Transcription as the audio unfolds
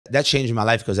That changed my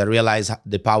life because I realized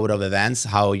the power of events,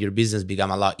 how your business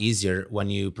become a lot easier when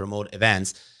you promote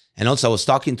events. And also I was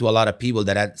talking to a lot of people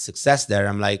that had success there.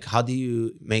 I'm like, how do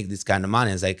you make this kind of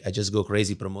money? It's like, I just go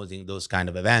crazy promoting those kind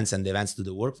of events, and the events do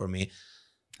the work for me.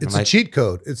 It's a cheat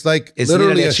code. It's like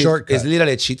literally a shortcut. It's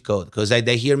literally a cheat code because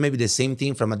they hear maybe the same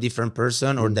thing from a different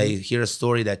person, or they hear a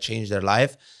story that changed their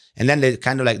life. And then they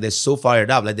kind of like, they're so fired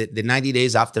up. Like the 90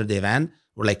 days after the event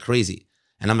were like crazy.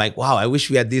 And I'm like, wow, I wish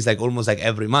we had this like almost like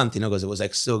every month, because it was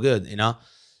like so good,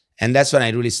 And that's when I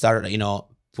really started,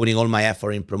 putting all my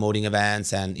effort in promoting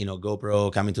events and,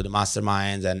 GoPro, coming to the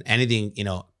masterminds and anything,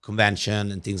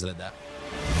 convention and things like that.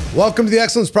 Welcome to the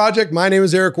Excellence Project. My name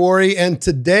is Eric Worre, and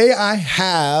today I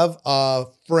have a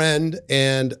friend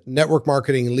and network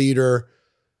marketing leader,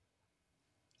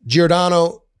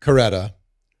 Giordano Carretta,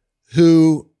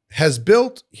 who has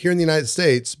built here in the United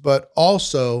States, but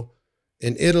also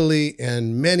in Italy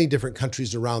and many different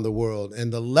countries around the world.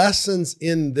 And the lessons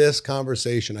in this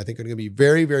conversation, I think, are going to be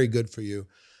very, very good for you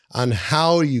on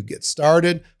how you get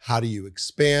started, how do you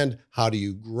expand, how do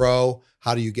you grow,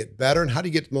 how do you get better, and how do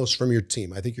you get the most from your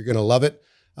team. I think you're going to love it.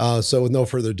 So with no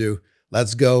further ado,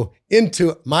 let's go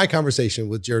into my conversation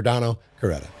with Giordano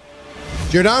Carretta.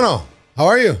 Giordano, how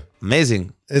are you?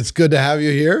 Amazing. It's good to have you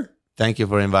here. Thank you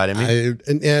for inviting me.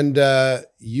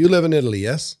 You live in Italy,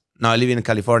 yes? No, I live in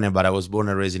California, but I was born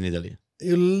and raised in Italy.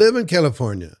 You live in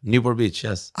California? Newport Beach,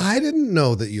 yes. I didn't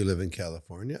know that you live in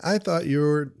California. I thought you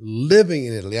were living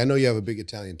in Italy. I know you have a big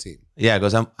Italian team. Yeah,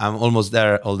 because I'm almost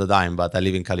there all the time, but I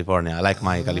live in California. I like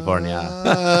my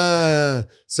California.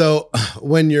 So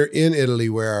when you're in Italy,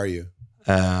 where are you?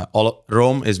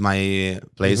 Rome is my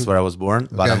place where I was born,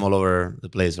 but I'm all over the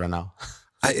place right now.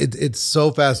 It's so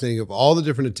fascinating of all the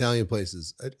different Italian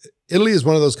places. Italy is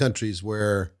one of those countries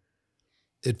where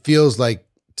it feels like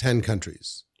 10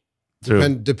 countries,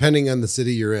 depending on the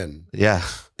city you're in. Yeah.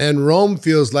 And Rome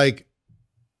feels like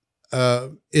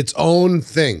its own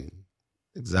thing.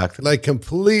 Exactly. Like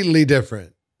completely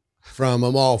different from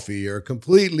Amalfi, or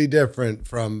completely different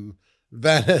from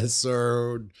Venice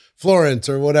or Florence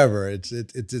or whatever. It's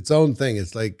its own thing.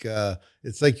 It's like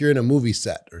you're in a movie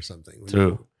set or something.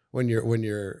 True. When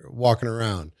you're walking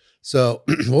around. So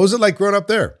what was it like growing up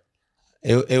there?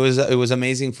 It was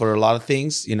amazing for a lot of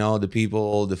things, the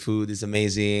people, the food is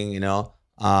amazing,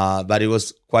 but it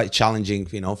was quite challenging,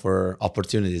 for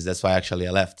opportunities. That's why actually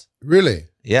I left. Really?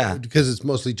 Yeah. Because it's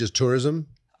mostly just tourism?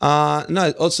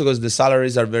 No, also because the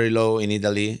salaries are very low in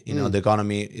Italy. The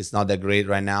economy is not that great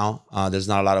right now. There's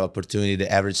not a lot of opportunity.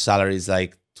 The average salary is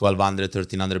like $1,200,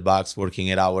 $1,300 working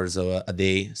 8 hours a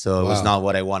day. So it was not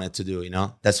what I wanted to do,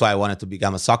 That's why I wanted to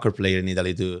become a soccer player in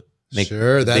Italy to make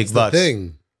big bucks.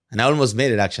 Thing. And I almost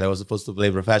made it, actually. I was supposed to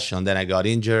play professional. Then I got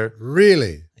injured.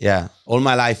 Really? Yeah. All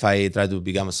my life, I tried to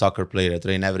become a soccer player. I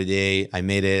train every day. I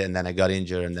made it, and then I got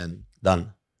injured, and then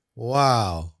done.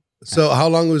 Wow. So how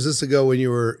long was this ago when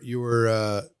you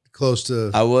were close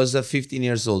to? I was 15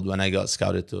 years old when I got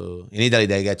scouted to. In Italy,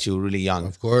 they get you really young.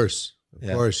 Of course.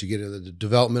 Of course. You get into the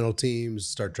developmental teams,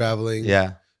 start traveling.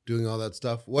 Yeah. Doing all that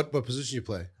stuff. What position you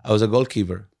play? I was a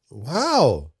goalkeeper.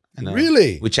 Wow.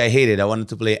 Really? Which I hated. I wanted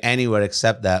to play anywhere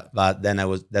except that, but then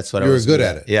that's what I was good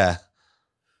at it. Yeah.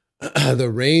 The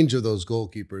range of those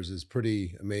goalkeepers is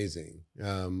pretty amazing.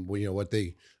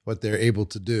 What they're able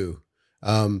to do.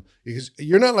 Because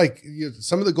you're not like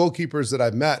some of the goalkeepers that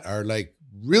I've met are like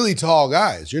really tall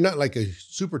guys. You're not like a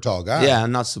super tall guy. Yeah,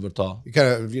 I'm not super tall. You kind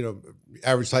of,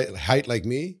 average height like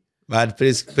me. But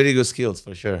pretty good skills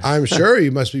for sure. I'm sure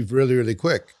you must be really, really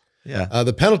quick. Yeah.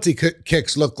 The penalty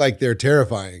kicks look like they're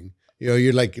terrifying.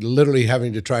 You're like literally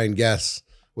having to try and guess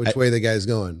which way the guy's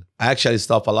going. I actually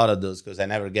stop a lot of those because I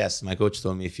never guess. My coach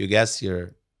told me, if you guess,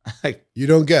 you're... You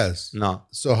don't guess? No.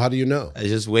 So how do you know? I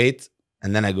just wait,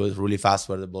 and then I go really fast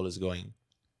where the ball is going.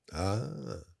 All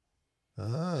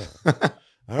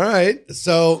right.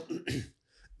 So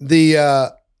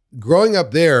the growing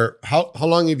up there, how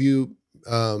long have you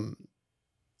kind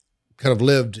of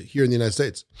lived here in the United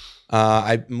States?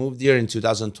 I moved here in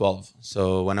 2012.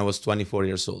 So when I was 24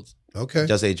 years old. Okay.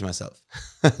 Just aged myself.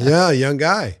 Yeah, young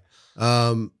guy.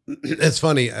 It's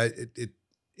funny.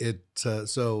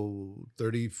 So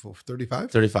 34,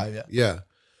 35? 35, yeah. Yeah.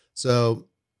 So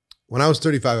when I was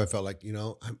 35, I felt like,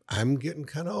 I'm getting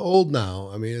kind of old now.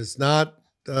 I mean, it's not,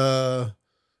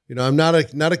 I'm not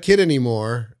a kid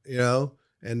anymore,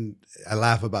 and I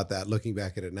laugh about that looking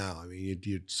back at it now. I mean,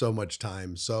 you so much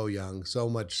time, so young, so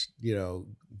much, blue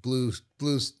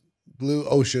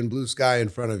ocean, blue sky in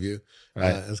front of you.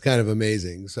 Right. It's kind of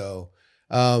amazing. So,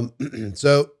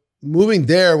 so moving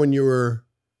there when you were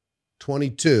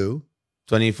 22.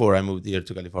 24, I moved here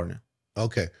to California.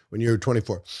 Okay. When you were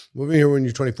 24, moving here when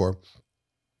you're 24,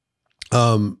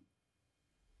 I'm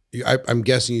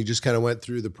guessing you just kind of went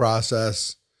through the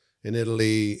process in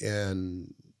Italy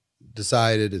and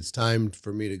decided it's time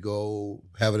for me to go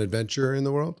have an adventure in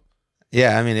the world.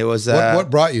 Yeah, I mean, it was What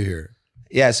brought you here?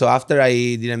 yeah. So after I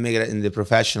didn't make it in the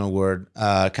professional world,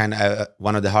 kind of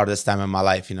one of the hardest time in my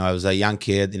life. You know, I was a young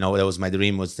kid. You know, that was my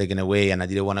dream was taken away, and I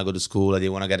didn't want to go to school. I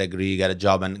didn't want to get a degree, get a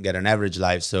job, and get an average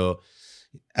life. So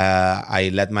I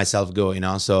let myself go. You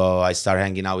know, so I started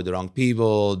hanging out with the wrong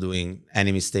people, doing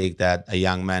any mistake that a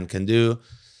young man can do,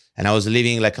 and I was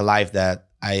living like a life that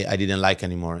I didn't like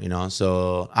anymore. You know,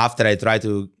 so after I tried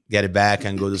to get it back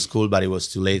and go to school, but it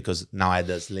was too late because now I had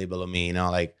this label on me. You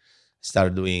know, like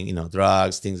started doing, you know,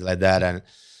 drugs, things like that. And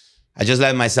I just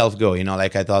let myself go, you know,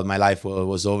 like I thought my life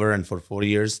was over. And for 4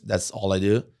 years, that's all I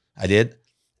did.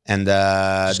 And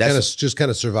just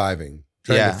kind of surviving,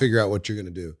 trying to figure out what you're going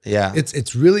to do. Yeah.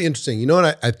 It's really interesting. You know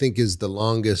what I think is the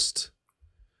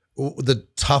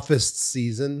toughest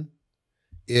season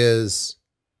is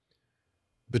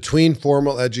between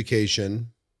formal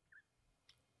education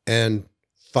and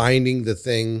finding the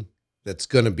thing that's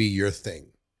going to be your thing.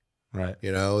 Right.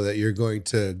 You know, that you're going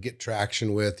to get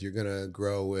traction with, you're going to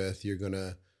grow with, you're going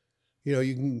to, you know,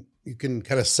 you can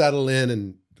kind of settle in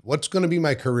and what's going to be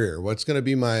my career? What's going to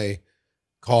be my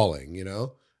calling, you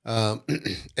know?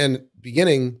 And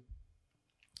beginning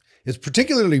is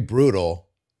particularly brutal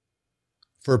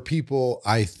for people,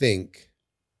 I think,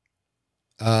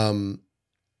 who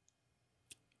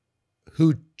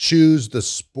choose the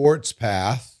sports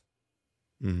path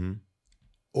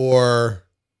or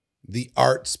the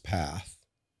arts path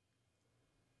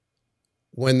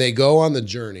when they go on the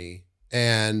journey.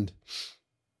 And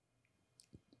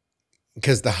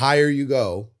because the higher you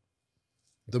go,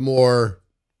 the more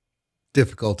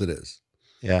difficult it is.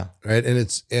 Yeah. Right.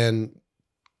 And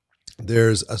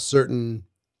there's a certain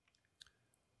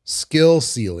skill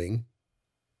ceiling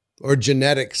or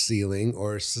genetic ceiling,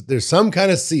 or there's some kind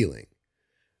of ceiling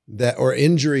that, or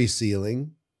injury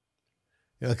ceiling,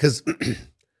 you know, because,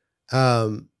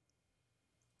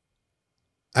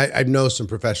 I know some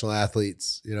professional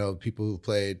athletes, you know, people who've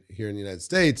played here in the United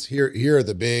States. Here are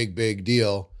the big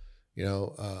deal, you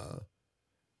know,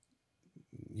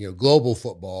 global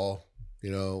football,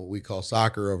 you know, we call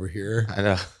soccer over here. I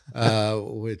know.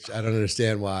 Which I don't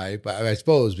understand why, but I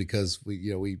suppose because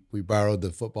we borrowed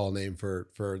the football name for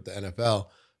the NFL,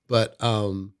 but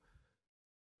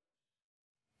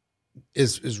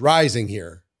is rising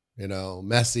here. You know,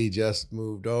 Messi just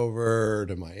moved over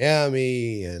to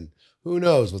Miami, and who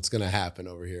knows what's going to happen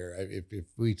over here. If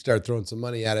we start throwing some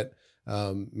money at it,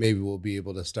 maybe we'll be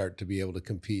able to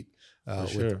compete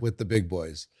with the big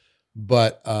boys.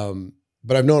 But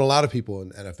I've known a lot of people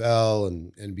in NFL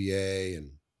and NBA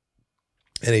and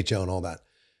NHL and all that.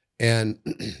 And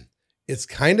it's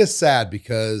kind of sad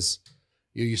because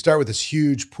you start with this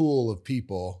huge pool of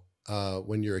people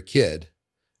when you're a kid,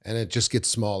 and it just gets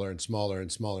smaller and smaller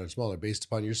and smaller and smaller based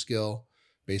upon your skill,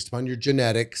 based upon your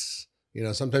genetics. You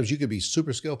know, sometimes you could be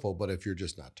super skillful, but if you're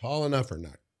just not tall enough or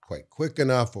not quite quick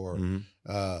enough or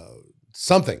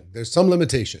something, there's some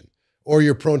limitation, or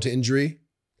you're prone to injury,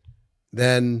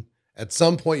 then at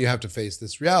some point you have to face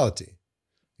this reality.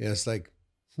 You know, it's like,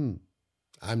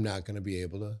 I'm not going to be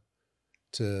able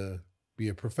to be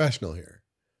a professional here.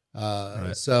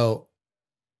 Right. So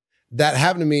that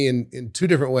happened to me in two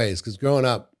different ways. Because growing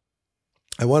up,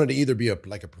 I wanted to either be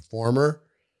like a performer,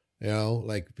 you know,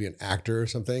 like be an actor or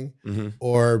something,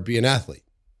 or be an athlete.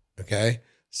 Okay.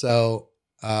 So,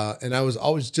 and I was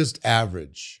always just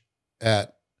average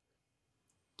at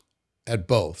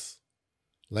both.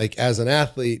 Like as an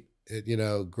athlete, you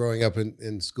know, growing up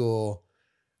in school,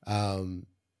 I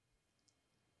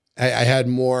had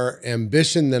more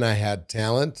ambition than I had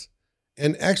talent,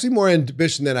 and actually more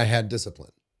ambition than I had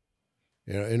discipline,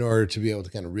 you know, in order to be able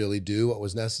to kind of really do what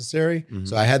was necessary.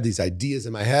 So I had these ideas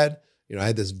in my head, you know, I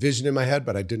had this vision in my head,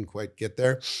 but I didn't quite get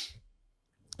there.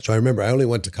 So I remember I only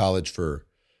went to college for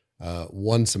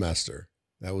 1 semester.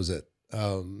 That was it.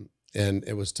 And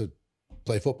it was to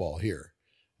play football here.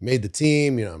 Made the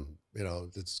team, you know,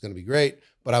 it's going to be great.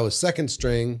 But I was second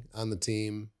string on the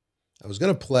team. I was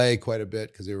going to play quite a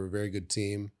bit because they were a very good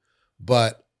team.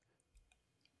 But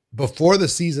before the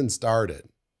season started,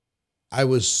 I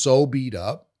was so beat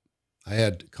up. I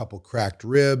had a couple cracked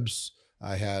ribs.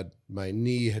 I had my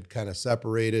knee had kind of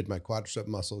separated. My quadricep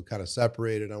muscle kind of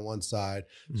separated on one side.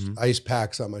 Ice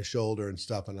packs on my shoulder and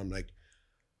stuff. And I'm like,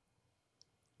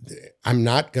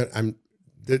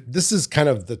 this is kind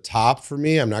of the top for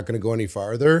me. I'm not going to go any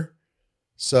farther.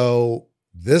 So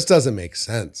this doesn't make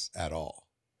sense at all.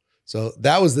 So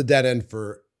that was the dead end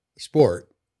for sport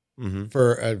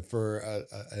for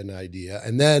an idea.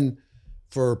 And then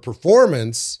for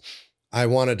performance, I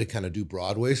wanted to kind of do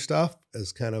Broadway stuff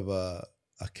as kind of a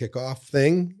kickoff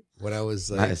thing when I was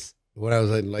like, when I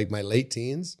was in like my late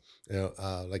teens,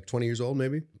 like 20 years old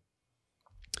maybe.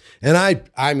 And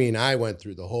I mean, I went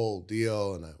through the whole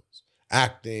deal, and I was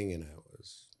acting, and I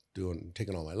was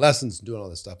taking all my lessons and doing all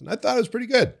this stuff. And I thought it was pretty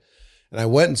good. And I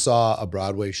went and saw a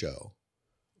Broadway show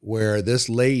where this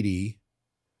lady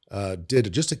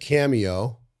did just a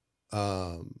cameo,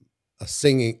 a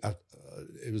singing.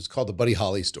 It was called the Buddy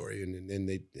Holly Story,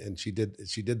 and she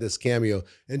did this cameo,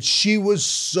 and she was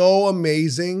so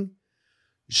amazing.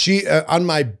 She on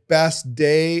my best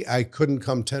day, I couldn't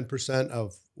come 10%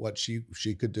 of what she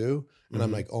could do, and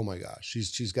I'm like, oh my gosh,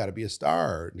 she's got to be a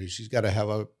star. She's got to have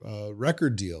a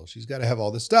record deal. She's got to have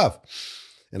all this stuff.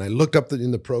 And I looked up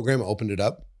in the program, opened it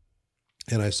up,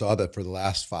 and I saw that for the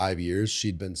last 5 years,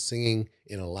 she'd been singing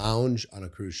in a lounge on a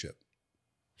cruise ship.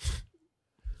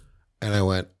 And I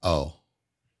went, oh,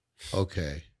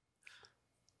 okay.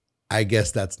 I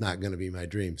guess that's not going to be my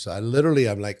dream. So I'm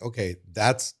like, okay,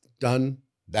 that's done.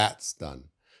 That's done.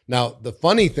 Now, the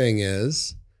funny thing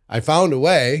is, I found a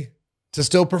way to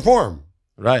still perform.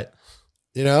 Right.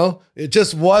 It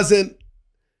just wasn't,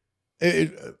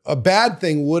 a bad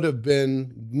thing would have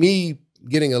been me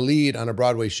getting a lead on a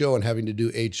Broadway show and having to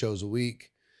do 8 shows a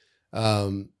week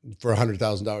for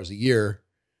 $100,000 a year,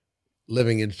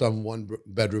 living in some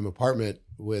 1-bedroom apartment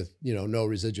with, no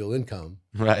residual income.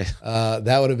 Right.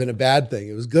 That would have been a bad thing.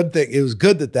 It was good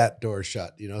that door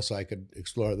shut, so I could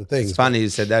explore other things. It's funny you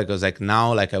said that, because like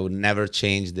now, like I would never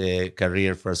change the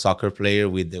career for a soccer player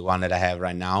with the one that I have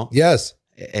right now. Yes.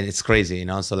 And it's crazy,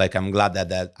 so like I'm glad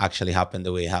that actually happened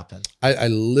the way it happened. I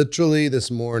literally this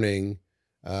morning,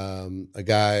 a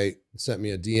guy sent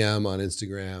me a DM on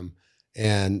Instagram,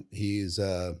 and he's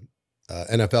a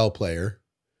NFL player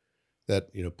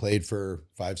that, played for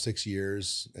 5-6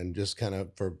 years and just kind of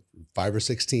for 5 or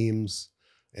 6 teams,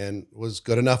 and was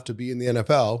good enough to be in the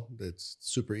NFL. That's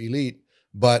super elite,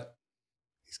 but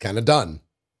he's kind of done.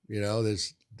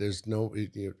 There's no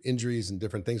injuries and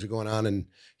different things are going on. And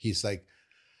he's like,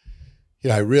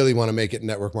 I really want to make it in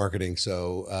network marketing.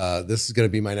 So this is going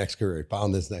to be my next career. I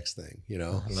found this next thing,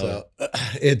 so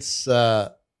it's,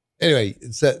 anyway,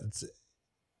 it's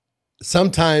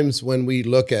sometimes when we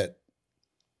look at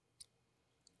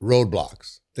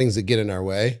roadblocks, things that get in our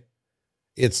way,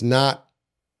 it's not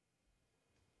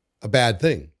a bad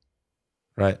thing.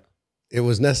 Right. It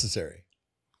was necessary.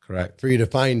 Correct. For you to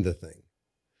find the thing.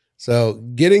 So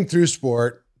getting through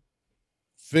sport,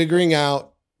 figuring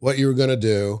out what you were going to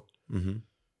do,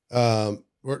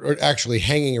 or actually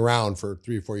hanging around for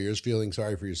 3 or 4 years, feeling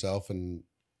sorry for yourself and,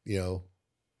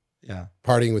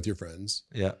 partying with your friends.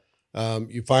 Yeah.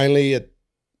 You finally at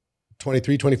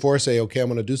 23, 24 say, okay, I'm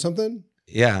going to do something.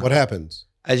 Yeah. What happens?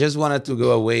 I just wanted to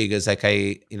go away because like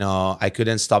I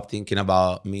couldn't stop thinking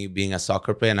about me being a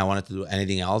soccer player, and I wanted to do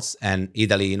anything else. And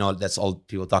Italy, that's all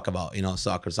people talk about,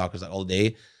 soccer like all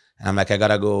day. And I'm like, I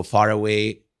gotta go far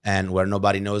away and where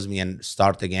nobody knows me and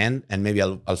start again. And maybe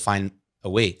I'll find a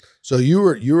way. So you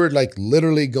were like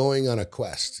literally going on a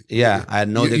quest. Yeah. I had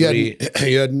no degree.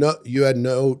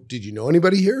 Did you know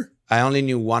anybody here? I only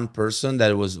knew one person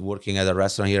that was working at a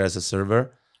restaurant here as a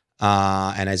server.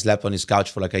 And I slept on his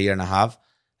couch for like 1.5 years.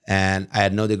 And I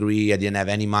had no degree. I didn't have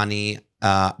any money.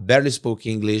 Barely spoke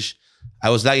English.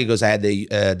 I was lucky because I had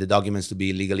the documents to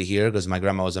be legally here because my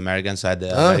grandma was American, so I had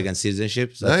the American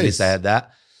citizenship. So at least I had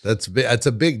that. That's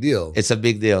a big deal. It's a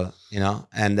big deal,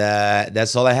 and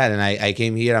that's all I had. And I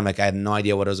came here. I'm like, I had no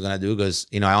idea what I was going to do because,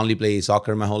 I only played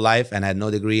soccer my whole life and I had no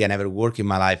degree. I never worked in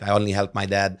my life. I only helped my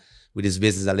dad with his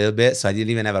business a little bit. So I didn't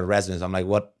even have a resume. So I'm like,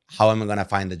 how am I going to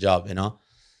find a job,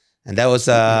 And that was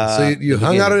so you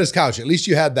hung out on his couch. At least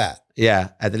you had that. Yeah,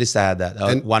 at least I had that.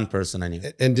 That was one person I knew.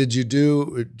 And did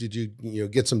you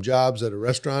get some jobs at a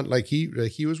restaurant like he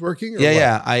was working? Or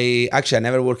yeah. I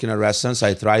never worked in a restaurant, so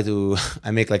I try to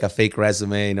I make like a fake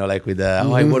resume, like with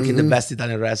I work in the best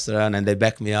Italian restaurant, and they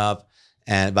back me up.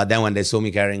 But then when they saw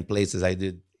me carrying places, I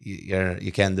did.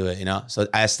 You can't do it, So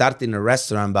I started in a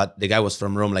restaurant, but the guy was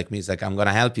from Rome like me. He's like, I'm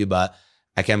gonna help you, but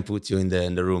I can't put you in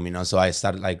the room, So I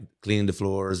started like cleaning the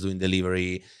floors, doing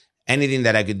delivery, anything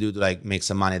that I could do to like make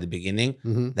some money at the beginning.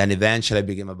 Then eventually I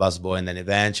became a busboy, and then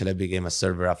eventually I became a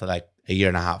server after like 1.5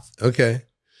 years. Okay.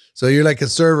 So you're like a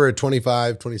server at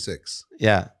 25, 26.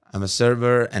 Yeah, I'm a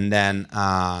server. And then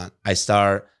I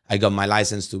got my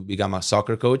license to become a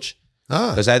soccer coach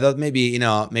because I thought maybe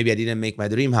I didn't make my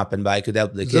dream happen, but I could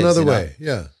help the kids. Another way.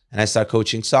 Yeah. And I started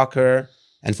coaching soccer.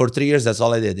 And for 3 years, that's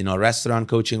all I did, restaurant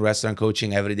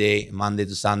coaching every day, Monday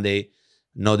to Sunday.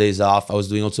 no days off. I was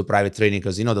doing also private training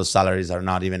because, you know, those salaries are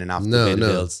not even enough to pay the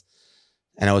bills.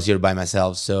 And I was here by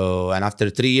myself. So, and after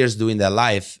 3 years doing that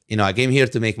life, you know, I came here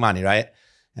to make money, right?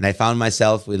 And I found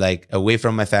myself with like away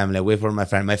from my family, away from my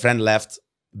friend. My friend left,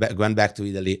 went back to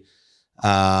Italy.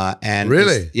 And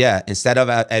really, instead of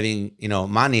having, you know,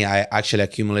 money, I actually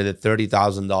accumulated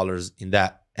 $30,000 in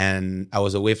debt. And I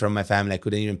was away from my family. I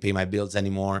couldn't even pay my bills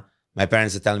anymore. My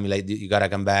parents are telling me like, you gotta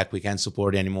come back. We can't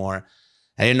support you anymore.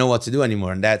 I didn't know what to do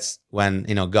anymore. And that's when,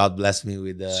 you know, God blessed me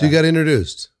with so you got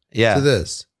introduced to to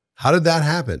this. How did that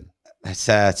happen? It's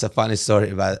a funny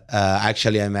story, but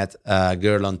actually I met a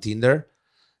girl on Tinder.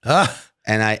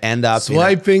 And I end up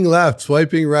swiping left,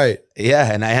 swiping right.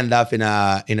 Yeah, and I end up in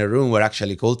a room where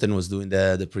actually Colton was doing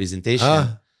the presentation.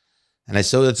 And I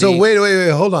saw the So thing. wait,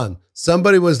 hold on.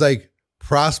 Somebody was like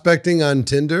prospecting on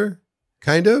Tinder,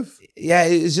 kind of? Yeah,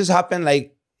 it just happened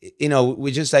like, you know,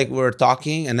 we just like were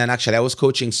talking, and then actually I was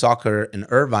coaching soccer in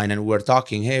Irvine, and we were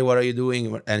talking, hey, what are you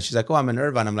doing? And she's like, oh, I'm in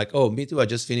Irvine. I'm like, oh, me too. I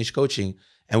just finished coaching.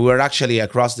 And we were actually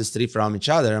across the street from each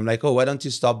other. I'm like, oh, why don't you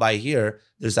stop by here?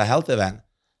 There's a health event.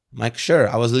 I'm like, sure.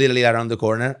 I was literally around the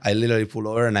corner. I literally pull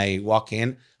over and I walk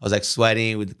in. I was like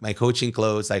sweating with my coaching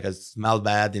clothes. Like I smelled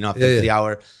bad, you know, after a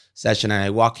 3-hour session. And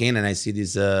I walk in and I see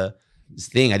this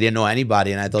thing. I didn't know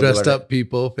anybody. And I thought dressed up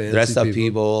people, fancy dressed up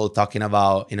people talking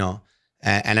about, you know,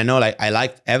 and I know like I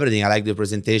liked everything. I liked the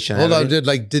presentation. Hold on,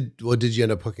 did you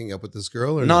end up hooking up with this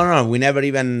girl or no? We never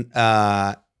even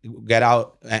get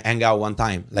out, hang out one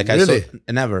time. Like really?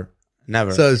 Never.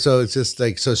 So it's just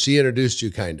like, so she introduced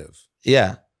you kind of.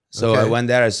 Yeah. So I went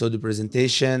there, I saw the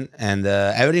presentation, and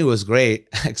everything was great,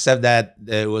 except that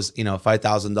there was, you know,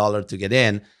 $5,000 to get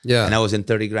in. Yeah. And I was in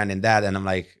 30 grand in that. And I'm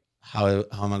like, how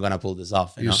am I going to pull this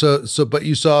off? You know? But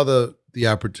you saw the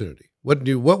opportunity.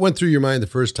 What went through your mind the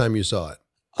first time you saw it?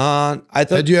 I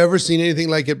thought, had you ever seen anything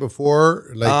like it before,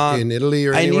 like in Italy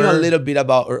or anywhere? I knew a little bit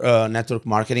about network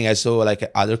marketing. I saw like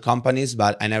other companies,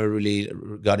 but I never really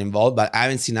got involved. But I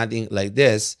haven't seen nothing like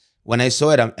this. When I saw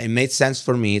it, it made sense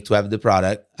for me to have the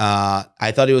product.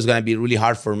 I thought it was going to be really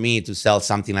hard for me to sell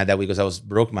something like that because I was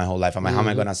broke my whole life. I'm like, how am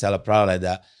I going to sell a product like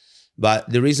that? But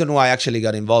the reason why I actually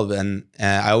got involved, and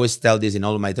I always tell this in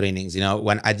all of my trainings, you know,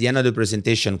 when at the end of the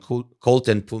presentation,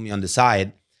 Colton put me on the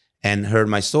side and heard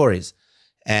my stories.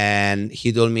 And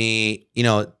he told me, you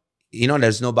know,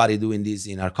 there's nobody doing this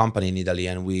in our company in Italy.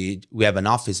 And we have an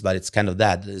office, but it's kind of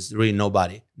that. There's really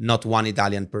nobody, not one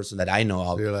Italian person that I know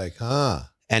of. You're like, huh?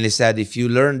 And he said, if you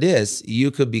learn this, you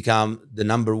could become the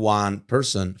 #1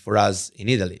 person for us in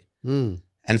Italy.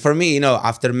 And for me, you know,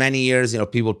 after many years, you know,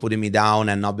 people putting me down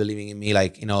and not believing in me,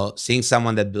 like, you know, seeing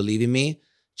someone that believed in me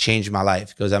changed my life,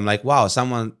 because I'm like, wow,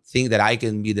 someone think that I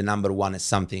can be the #1 at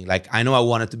something. Like, I know I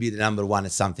wanted to be the #1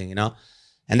 at something, you know,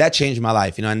 and that changed my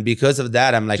life, you know, and because of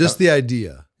that, I'm like, just the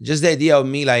idea of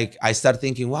me, like, I start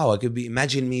thinking, wow, I could be,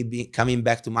 imagine me coming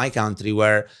back to my country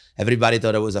where everybody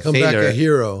thought I was a failure, back a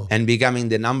hero, and becoming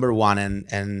the #1,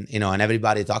 and you know, and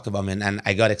everybody talked about me, and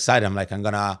I got excited. I'm like, I'm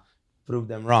gonna prove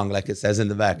them wrong, like it says in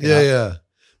the back. Yeah.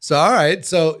 So all right,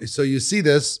 so you see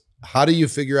this. How do you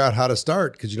figure out how to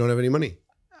start? Because you don't have any money.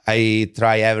 I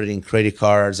try everything, credit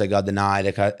cards, I got denied,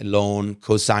 I got a loan,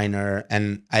 co-signer,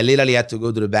 and I literally had to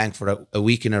go to the bank for a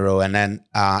week in a row. And then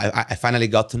I finally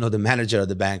got to know the manager of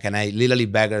the bank, and I literally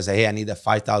begged her, say, hey, I need a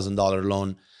 $5,000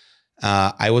 loan.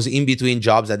 I was in between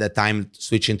jobs at that time,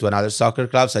 switching to another soccer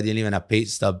club, so I didn't even have pay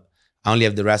stub. I only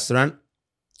have the restaurant.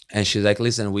 And she's like,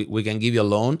 listen, we can give you a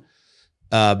loan,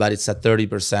 but it's a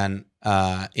 30%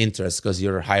 interest because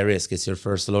you're high risk. It's your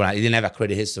first loan. I didn't have a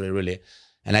credit history really.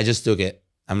 And I just took it.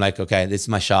 I'm like, okay, this is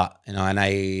my shot, you know, and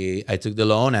I took the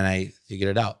loan and I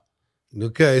figured it out.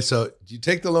 Okay. So you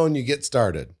take the loan, you get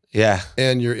started. Yeah.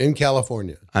 And you're in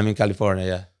California. I'm in California.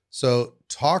 Yeah. So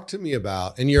talk to me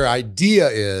about, and your idea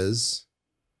is,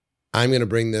 I'm going to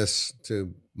bring this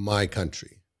to my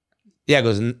country. Yeah.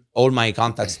 Because all my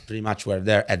contacts pretty much were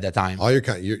there at the time. All your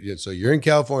so you're in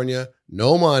California,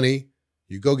 no money.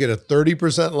 You go get a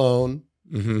 30% loan.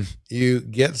 Mm-hmm. You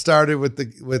get started with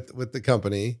the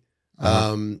company.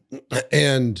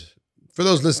 And for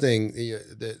those listening,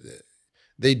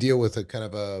 they deal with a kind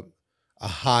of a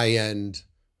high-end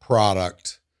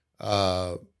product, you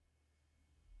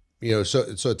know, so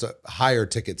it's a higher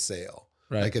ticket sale,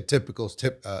 right? Like a typical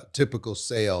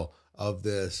sale of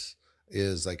this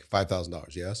is like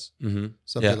 $5,000. Yes. Mm-hmm.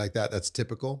 Something like that. That's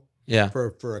typical. Yeah.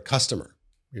 For a customer,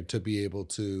 you know, to be able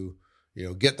to, you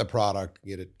know, get the product,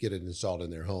 get it installed in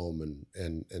their home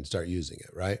and start using it,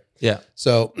 right? Yeah.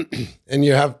 So, and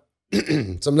you have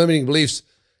some limiting beliefs.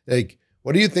 Like,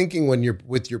 what are you thinking when you're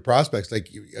with your prospects? Like,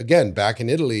 again, back in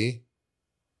Italy,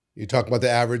 you talk about the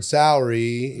average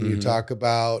salary, and you talk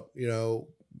about, you know,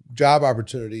 job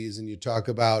opportunities, and you talk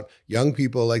about young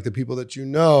people, like the people that you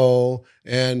know,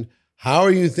 and how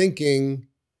are you thinking,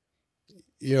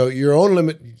 you know, your own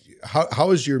limit?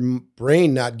 How is your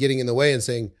brain not getting in the way and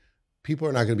saying, people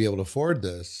are not going to be able to afford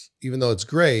this, even though it's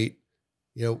great?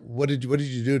 You know, what did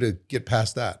you do to get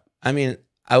past that? I mean,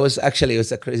 it was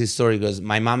a crazy story because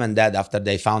my mom and dad, after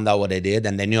they found out what I did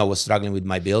and they knew I was struggling with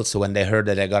my bills, so when they heard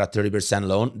that I got a 30%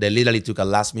 loan, they literally took a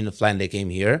last minute flight and they came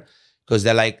here because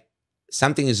they're like,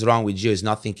 something is wrong with you. He's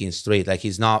not thinking straight. Like,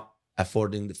 he's not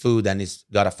affording the food and he's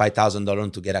got a $5,000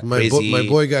 loan to get a crazy. My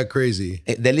boy got crazy.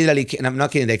 They literally, and I'm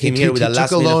not kidding, they came here with a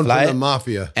last minute loan flight from the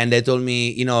mafia. and they told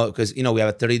me, you know, because, you know, we have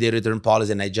a 30-day return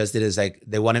policy and I just did it. It's like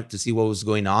they wanted to see what was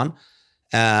going on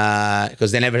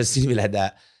because they never seen me like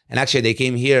that. And actually, they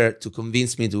came here to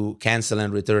convince me to cancel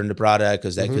and return the product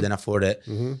because I couldn't afford it.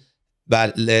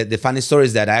 But the funny story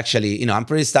is that actually, you know, I'm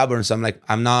pretty stubborn. So I'm like,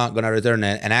 I'm not going to return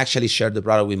it. And I actually shared the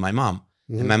product with my mom.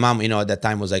 And my mom, you know, at that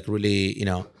time was like really, you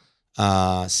know,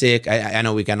 sick. I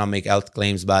know we cannot make health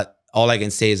claims, but all I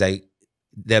can say is like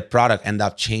the product ended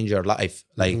up changing her life,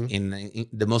 like in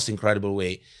the most incredible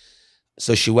way.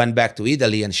 So she went back to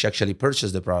Italy and she actually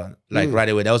purchased the product like right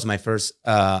away. That was my first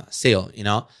sale, you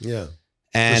know? Yeah.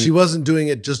 And so she wasn't doing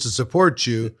it just to support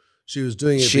you. She was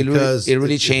doing it because it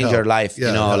really changed her life. Yeah,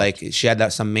 you know, like she had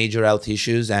some major health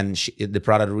issues and the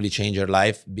product really changed her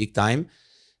life big time.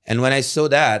 And when I saw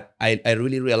that, I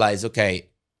really realized, okay,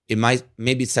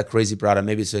 maybe it's a crazy product,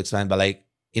 maybe it's so expensive, but like,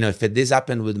 you know, if this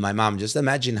happened with my mom, just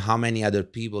imagine how many other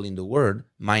people in the world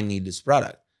might need this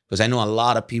product. Because I know a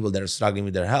lot of people that are struggling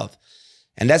with their health.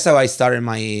 And that's how I started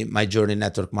my journey in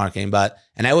network marketing.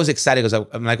 And I was excited because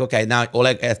I'm like, okay, now all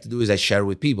I have to do is I share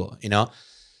with people, you know?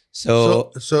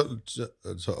 So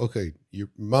okay, your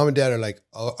mom and dad are like,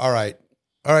 oh, all right,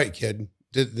 kid.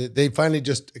 Did they finally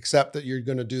just accept that you're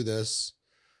going to do this?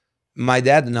 My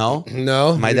dad, no.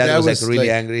 My dad was like really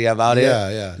angry about it.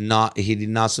 Yeah. He did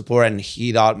not support, and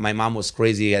he thought my mom was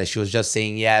crazy. She was just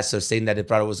saying yes or saying that the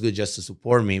product was good just to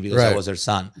support me because I was her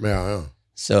son. Yeah.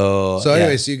 So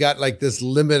anyway, so you got like this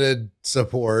limited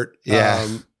support. Yeah.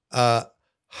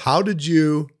 How did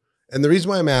you? And the reason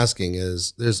why I'm asking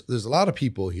is there's a lot of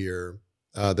people here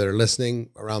that are listening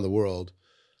around the world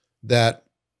that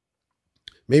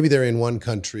maybe they're in one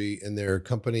country and their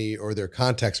company or their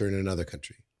contacts are in another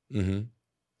country. You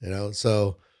know,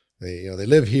 so they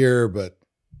live here, but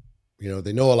you know,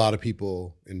 they know a lot of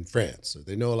people in France, or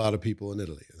they know a lot of people in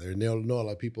Italy, or they know a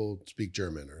lot of people speak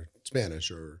German or Spanish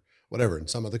or whatever in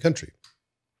some other country.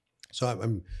 So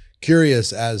I'm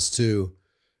curious as to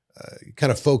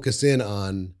kind of focus in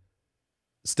on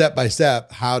step by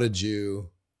step. How did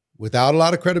you, without a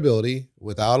lot of credibility,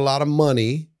 without a lot of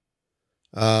money,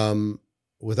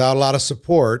 without a lot of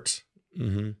support,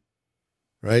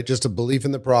 right? Just a belief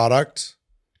in the product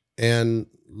and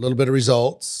a little bit of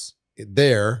results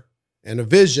there and a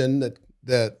vision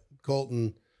that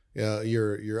Colton,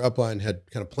 your upline had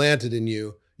kind of planted in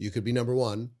you. You could be number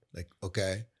one. Like,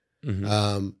 okay.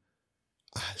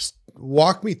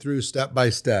 Walk me through step by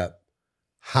step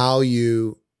how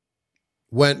you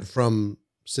went from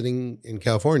sitting in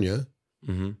California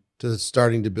to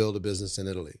starting to build a business in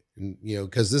Italy. And, you know,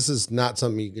 because this is not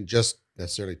something you can just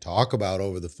necessarily talk about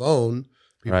over the phone.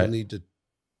 People need to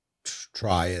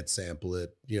try it, sample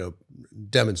it, you know,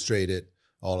 demonstrate it,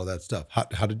 all of that stuff.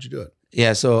 How did you do it?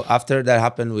 Yeah. So after that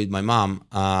happened with my mom,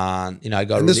 you know, I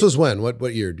got. And this was when? What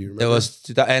year do you remember? It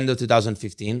was end of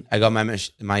 2015. I got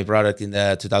my product in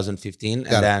the 2015,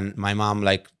 and then my mom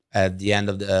like at the end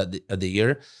of the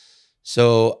year.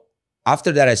 So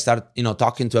after that, I started, you know,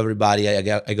 talking to everybody. I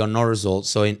got no results.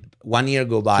 So in 1 year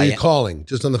go by. So you're calling,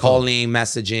 just on the phone. Calling,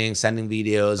 messaging, sending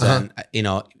videos, and you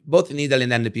know, both in Italy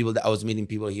and then the people that I was meeting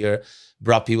people here,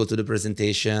 brought people to the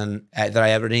presentation, try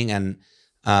everything, and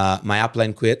my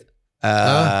upline quit.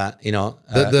 You know,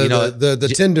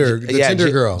 the Tinder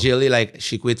girl, Jilly, like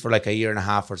she quit for like a year and a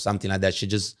half or something like that. She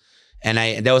just, and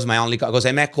that was my only, because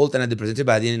I met Colton at the presentation,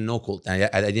 but I didn't know Colton.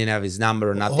 I didn't have his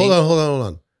number or nothing. Hold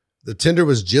on. The Tinder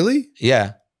was Jilly?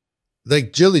 Yeah.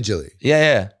 Like Jilly.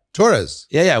 Yeah. Torres.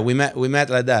 Yeah. We met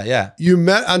like that. Yeah. You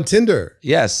met on Tinder?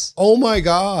 Yes. Oh my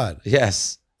God.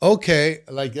 Yes. Okay.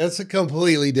 Like that's a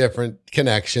completely different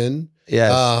connection.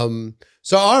 Yes.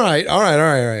 So all right.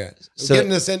 So getting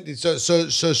this in.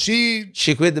 So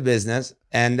she quit the business,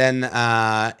 and then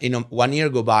you know, 1 year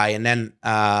go by, and then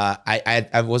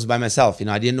I was by myself. You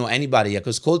know, I didn't know anybody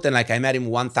because Colton, like I met him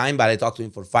one time, but I talked to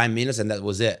him for 5 minutes, and that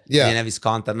was it. Yeah, I didn't have his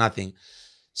contact, nothing.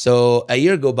 So a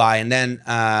year go by, and then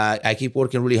I keep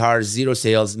working really hard, zero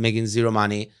sales, making zero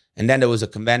money, and then there was a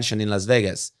convention in Las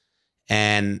Vegas.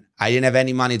 and I didn't have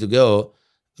any money to go,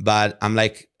 but I'm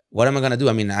like, what am I going to do?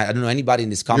 I mean, I don't know anybody in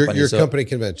this company. Your company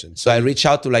convention. So I reached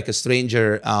out to like a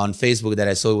stranger on Facebook that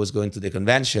I saw was going to the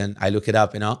convention. I look it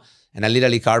up, and I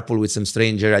literally carpool with some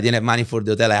stranger. I didn't have money for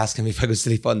the hotel. I asked him if I could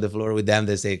sleep on the floor with them.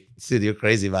 They say, dude, you're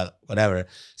crazy, but whatever.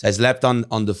 So I slept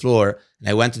on the floor, and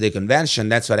I went to the convention.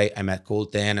 That's where I met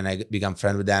Colton, and I became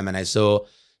friends with them. And I saw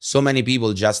so many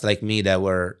people just like me that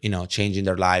were, changing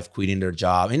their life, quitting their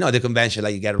job. The convention,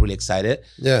 like you get really excited.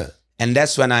 Yeah. And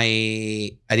that's when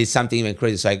I did something even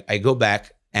crazy. So I go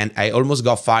back, and I almost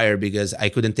got fired because I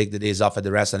couldn't take the days off at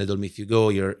the restaurant. They told me, if you go,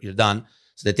 you're done.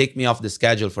 So they take me off the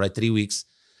schedule for like 3 weeks.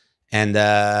 And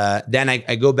then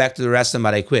I go back to the restaurant,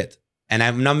 but I quit. And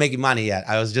I'm not making money yet.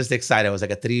 I was just excited. I was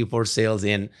like a 3 or 4 sales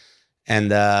in.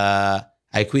 And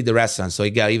I quit the restaurant. So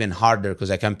it got even harder because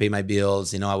I can't pay my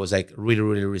bills. I was like really,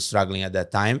 really, really struggling at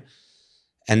that time.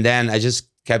 And then I just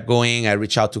kept going. I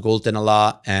reached out to Colton a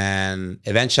lot, and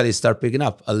eventually start picking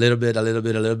up a little bit.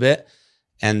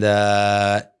 And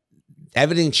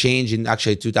everything changed in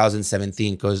actually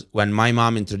 2017, because when my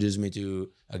mom introduced me to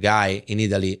a guy in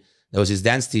Italy that was his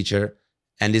dance teacher,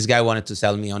 and this guy wanted to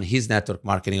sell me on his network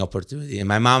marketing opportunity. And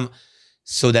my mom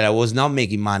saw that I was not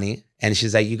making money, and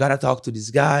she's like, you got to talk to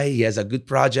this guy. He has a good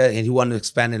project and he wanted to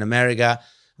expand in America.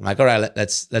 I'm like, all right,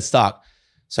 let's talk.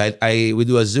 So we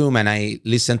do a Zoom, and I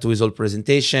listen to his whole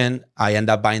presentation. I end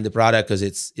up buying the product because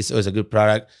it was a good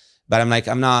product. But I'm like,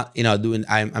 I'm not,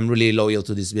 I'm really loyal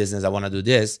to this business. I want to do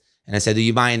this. And I said, do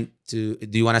you want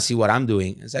to see what I'm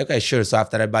doing? I said, okay, sure. So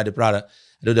after I buy the product,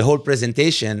 I do the whole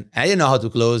presentation. I didn't know how to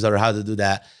close or how to do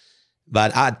that.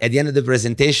 But at the end of the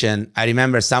presentation, I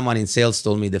remember someone in sales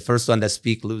told me the first one that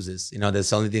speaks loses. That's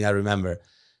the only thing I remember.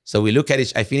 So we look at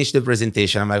it. I finished the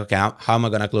presentation. I'm like, okay, how am I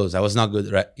going to close? I was not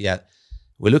good yet.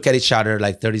 We look at each other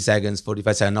like 30 seconds,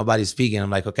 45 seconds, nobody's speaking. I'm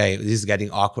like, okay, this is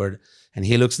getting awkward. And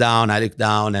he looks down, I look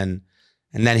down, and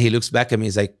then he looks back at me.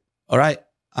 He's like, all right,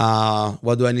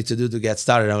 what do I need to do to get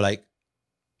started? I'm like,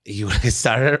 you want to get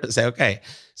started? I say, okay.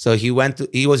 So he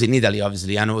was in Italy,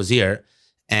 obviously, and I was here.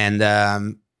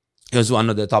 And he was one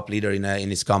of the top leaders in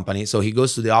his company. So he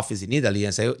goes to the office in Italy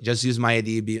and say, just use my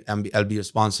ID, I'll be your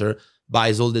sponsor,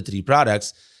 buys all the 3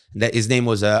 products. His name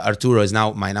was Arturo, is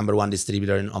now my #1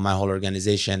 distributor on my whole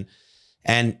organization.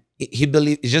 And he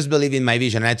just believed in my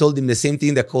vision. And I told him the same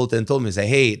thing that Colton told me. Say,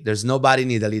 hey, there's nobody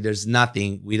in Italy. There's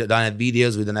nothing. We don't have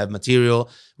videos. We don't have material.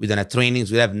 We don't have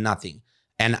trainings. We have nothing.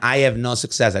 And I have no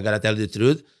success. I got to tell you the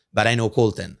truth. But I know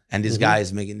Colton. And this guy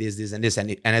is making this, and this.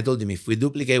 And I told him, if we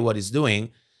duplicate what he's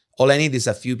doing, all I need is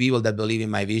a few people that believe in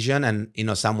my vision and,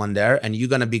 someone there. And you're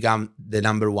going to become the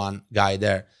 #1 guy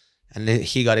there. And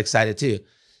he got excited too.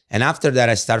 And after that,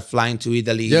 I start flying to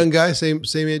Italy. Young guy, same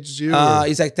age as you?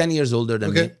 He's like 10 years older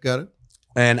than me. Okay, got it.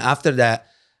 And after that,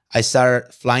 I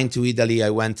started flying to Italy.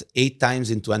 I went 8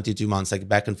 times in 22 months, like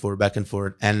back and forth.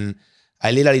 And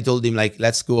I literally told him, like,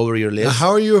 let's go over your list. Now,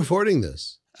 how are you affording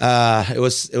this? It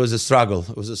was a struggle.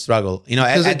 Because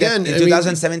again, in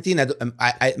 2017,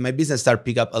 my business started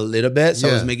pick up a little bit. So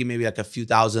I was making maybe like a few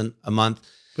thousand a month.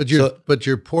 But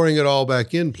you're pouring it all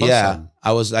back in. Plus some.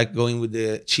 I was like going with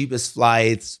the cheapest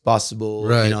flights possible,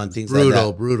 right. And things like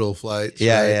that. Brutal flights.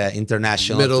 Yeah, right? Yeah,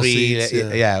 international. Middle seats.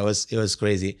 It was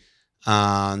crazy.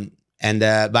 But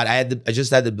I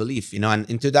just had the belief, And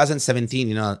in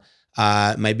 2017,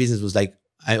 my business was like,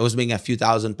 I was making a few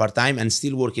thousand part-time and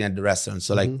still working at the restaurant.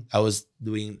 So like I was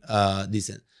doing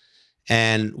decent.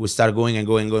 And we started going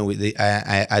with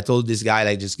I told this guy,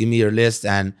 like, just give me your list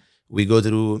and we go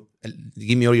through,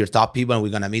 give me all your top people and we're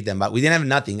going to meet them. But we didn't have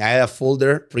nothing. I had a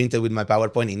folder printed with my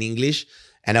PowerPoint in English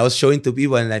and I was showing to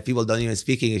people and like people don't even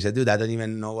speak English. I said, dude, I don't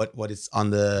even know what is on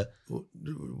the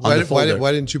folder.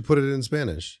 Why didn't you put it in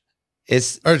Spanish?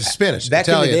 Or Spanish, back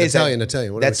Italian, in the days,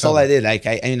 Italian. That's all I did. Like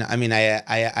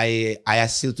I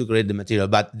still to create the material.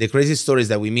 But the crazy story is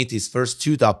that we meet these first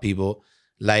 2 top people,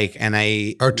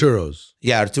 Arturo's.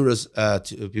 Yeah, Arturo's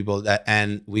people,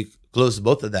 and we closed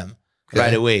both of them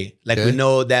right away. Like with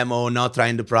no demo, not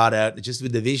trying the product, just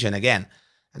with the vision again.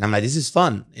 And I'm like, this is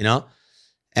fun,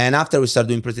 And after we start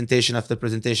doing presentation after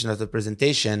presentation after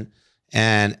presentation.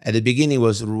 And at the beginning it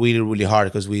was really, really hard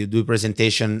because we do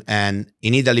presentation and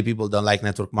in Italy, people don't like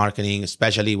network marketing,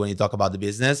 especially when you talk about the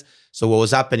business. So what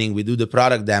was happening, we do the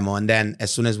product demo. And then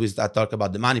as soon as we start talking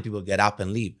about the money, people get up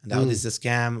and leave. And this is a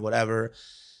scam, whatever.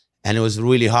 And it was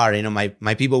really hard.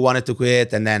 My people wanted to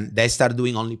quit and then they started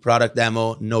doing only product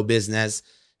demo, no business,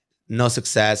 no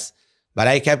success. But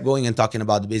I kept going and talking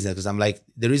about the business because I'm like,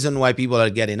 the reason why people are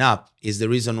getting up is the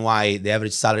reason why the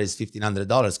average salary is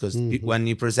 $1,500 because when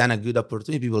you present a good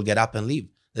opportunity, people get up and leave.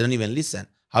 They don't even listen.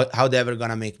 How they ever going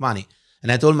to make money? And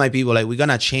I told my people, like, we're going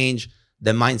to change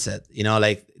the mindset,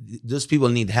 like those people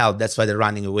need help. That's why they're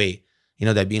running away.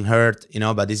 They're being hurt,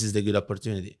 but this is the good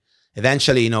opportunity.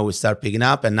 Eventually, we start picking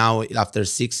up. And now after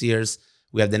 6 years,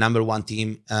 we have the #1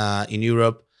 team in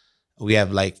Europe. We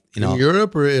have in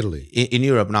Europe or Italy? In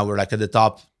Europe now, we're like at the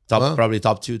top, Wow. probably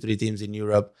top 2-3 teams in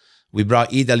Europe. We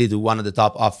brought Italy to one of the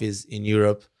top offices in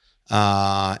Europe.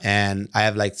 And I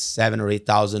have like 7,000 or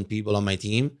 8,000 people on my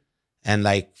team, and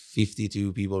like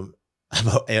 52 people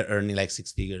about earning like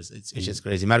 6 figures. It's just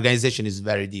crazy. My organization is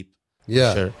very deep.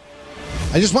 Yeah. Sure.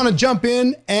 I just want to jump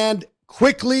in and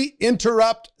quickly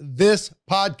interrupt this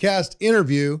podcast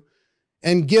interview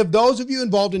and give those of you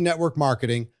involved in network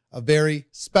marketing a very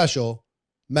special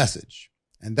message.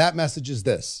 And that message is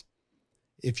this: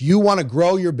 if you want to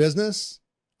grow your business,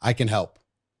 I can help.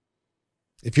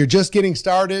 If you're just getting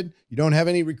started, you don't have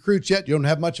any recruits yet, you don't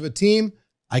have much of a team,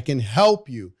 I can help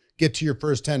you get to your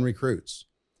first 10 recruits.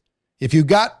 If you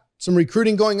got some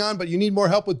recruiting going on, but you need more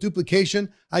help with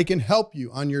duplication, I can help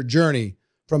you on your journey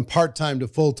from part-time to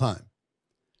full-time.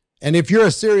 And if you're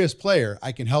a serious player,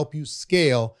 I can help you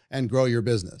scale and grow your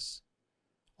business.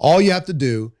 All you have to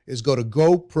do is go to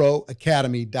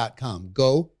goproacademy.com,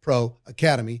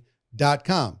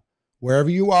 goproacademy.com. Wherever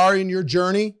you are in your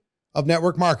journey of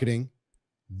network marketing,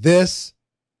 this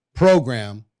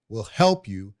program will help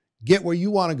you get where you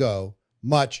want to go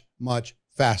much, much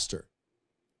faster.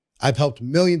 I've helped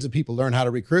millions of people learn how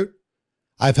to recruit.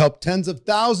 I've helped tens of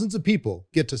thousands of people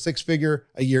get to 6-figure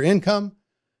a year income.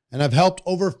 And I've helped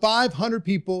over 500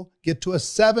 people get to a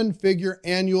 7-figure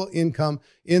annual income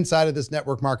inside of this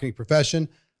network marketing profession.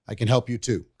 I can help you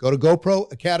too. Go to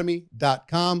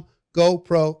goproacademy.com,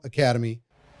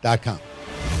 goproacademy.com.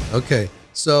 Okay.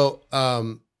 So,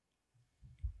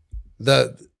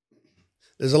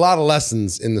 there's a lot of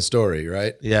lessons in the story,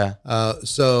 right? Yeah.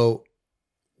 So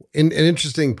an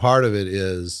interesting part of it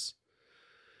is,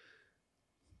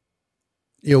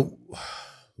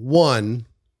 one,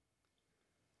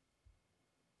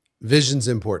 vision's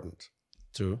important.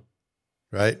 True.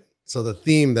 Right? So the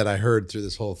theme that I heard through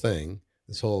this whole thing,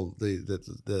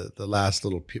 the last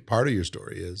little part of your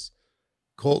story is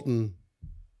Colton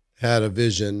had a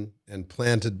vision and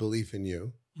planted belief in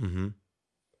you. Mm-hmm.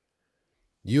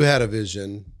 You had a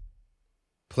vision,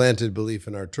 planted belief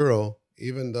in Arturo,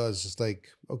 even though it's just like,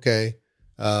 okay.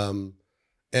 And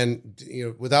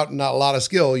without not a lot of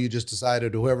skill, you just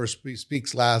decided whoever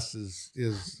speaks last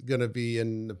is going to be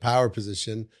in the power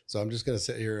position. So I'm just going to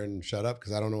sit here and shut up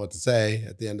because I don't know what to say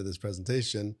at the end of this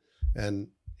presentation. And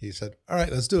he said, all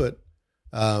right, let's do it.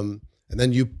 And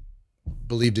then you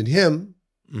believed in him,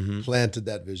 Mm-hmm. planted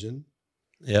that vision.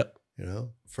 Yep.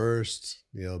 First,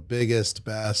 biggest,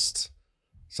 best.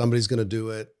 Somebody's going to do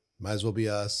it. Might as well be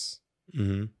us.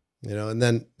 Mm-hmm. And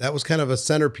then that was kind of a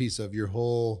centerpiece of your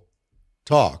whole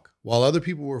talk. While other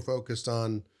people were focused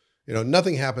on,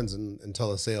 nothing happens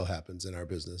until a sale happens in our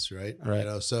business, right?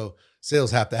 Right. So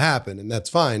sales have to happen, and that's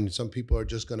fine. Some people are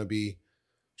just going to be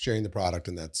sharing the product,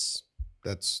 and that's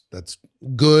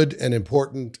good and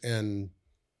important and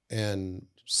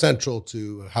central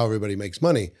to how everybody makes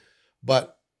money.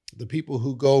 But the people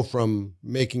who go from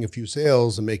making a few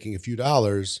sales and making a few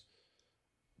dollars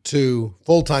to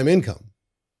full-time income,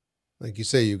 like you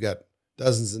say, you've got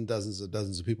dozens and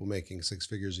dozens of people making 6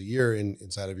 figures a year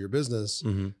inside of your business.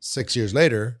 Mm-hmm. 6 years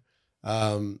later,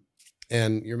 and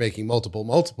you're making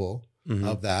multiple Mm-hmm.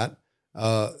 of that.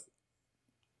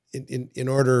 In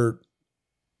order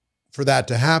for that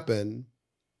to happen,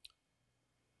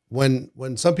 when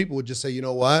some people would just say, you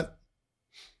know what,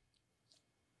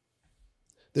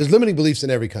 there's limiting beliefs in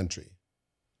every country,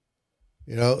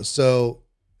 so,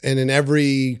 and in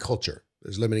every culture,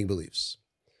 there's limiting beliefs.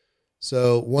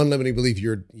 So one limiting belief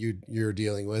you're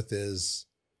dealing with is,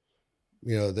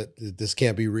 that this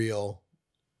can't be real.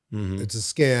 Mm-hmm. It's a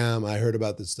scam. I heard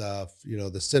about this stuff,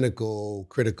 the cynical,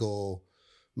 critical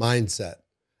mindset.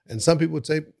 And some people would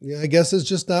say, I guess it's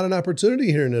just not an opportunity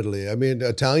here in Italy. I mean,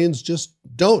 Italians just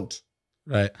don't.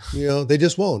 Right. They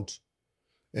just won't.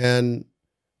 And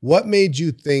what made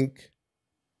you think,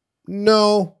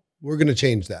 no, we're going to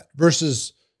change that?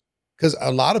 Versus, because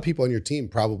a lot of people on your team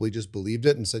probably just believed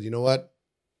it and said, you know what,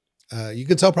 you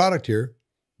can sell product here,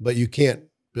 but you can't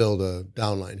build a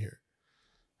downline here.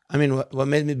 I mean, what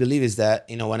made me believe is that,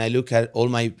 when I look at all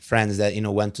my friends that,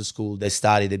 went to school, they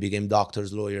studied, they became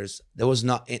doctors, lawyers, there was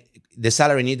not, the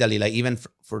salary in Italy, like even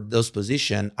for those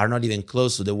positions are not even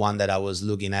close to the one that I was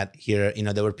looking at here.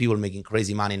 There were people making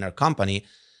crazy money in our company.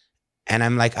 And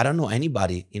I'm like, I don't know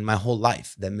anybody in my whole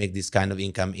life that make this kind of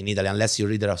income in Italy, unless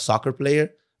you're either a soccer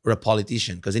player or a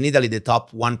politician. Because in Italy, the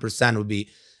top 1% would be,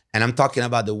 and I'm talking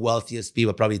about the wealthiest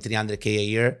people, probably 300K a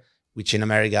year. which in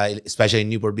America, especially in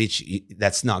Newport Beach,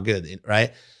 that's not good,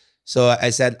 right? So I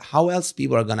said, how else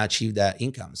people are gonna achieve that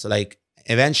income? So like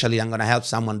eventually I'm gonna help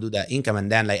someone do that income,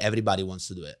 and then like everybody wants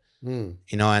to do it.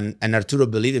 You know, and Arturo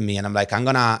believed in me, and I'm like,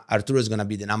 Arturo is gonna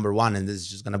be the number one, and this is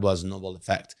just gonna be a snowball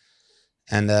effect.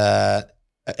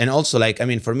 And also like, I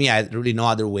mean, for me, I had really no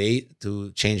other way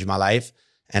to change my life.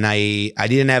 And I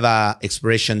didn't have a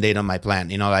expiration date on my plan.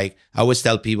 You know, like I always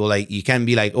tell people, like, you can't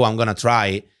be like, oh, I'm gonna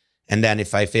try, and then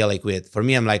if I fail, I quit. For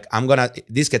me, I'm like,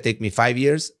 this could take me 5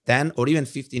 years, 10, or even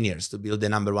 15 years to build the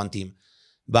number one team.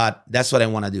 But that's what I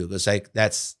want to do, because like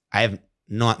I have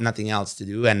nothing else to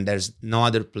do, and there's no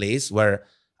other place where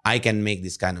I can make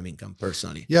this kind of income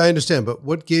personally. Yeah, I understand. But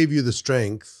what gave you the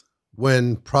strength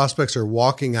when prospects are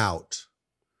walking out,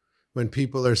 when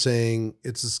people are saying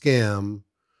it's a scam,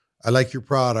 I like your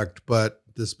product, but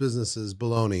this business is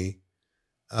baloney?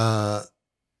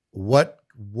 What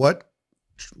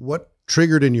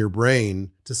triggered in your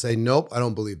brain to say, nope, I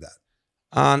don't believe that?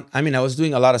 I mean, I was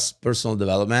doing a lot of personal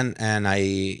development, and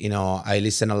I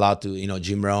listened a lot to,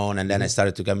 Jim Rohn, and then I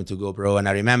started to come into GoPro. And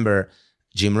I remember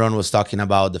Jim Rohn was talking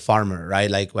about the farmer, right?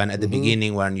 Like when at the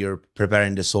beginning, when you're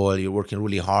preparing the soil, you're working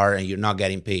really hard and you're not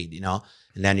getting paid,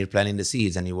 and then you're planting the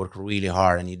seeds and you work really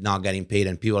hard and you're not getting paid,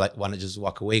 and people like want to just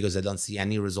walk away because they don't see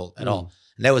any result at all.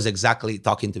 And that was exactly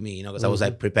talking to me, because I was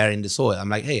like preparing the soil. I'm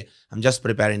like, hey, I'm just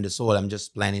preparing the soil. I'm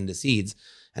just planting the seeds,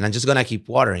 and I'm just going to keep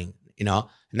watering, And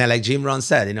then like Jim Rohn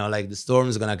said, like the storm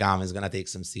is going to come, it's going to take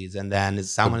some seeds, and then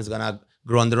someone is going to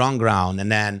grow on the wrong ground.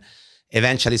 And then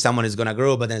eventually someone is going to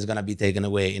grow, but then it's going to be taken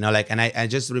away, like, and I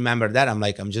just remember that. I'm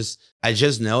like, I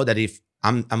just know that if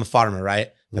I'm a farmer,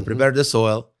 right? I prepare the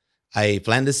soil, I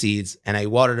plant the seeds, and I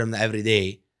water them every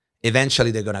day.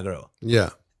 Eventually they're going to grow. Yeah.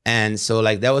 And so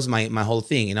like, that was my whole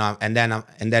thing, and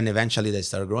then eventually they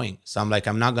start growing. So I'm like,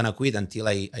 I'm not going to quit until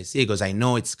I see it, because I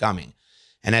know it's coming.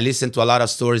 And I listened to a lot of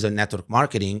stories on network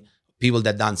marketing, people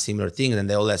that done similar things, and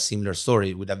they all have similar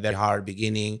story with a very hard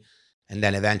beginning, and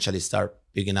then eventually start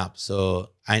picking up.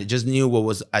 So I just knew what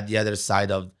was at the other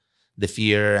side of the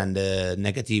fear and the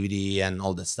negativity and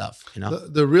all that stuff.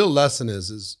 The real lesson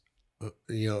is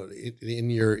in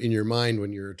your mind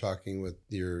when you're talking with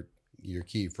your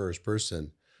key first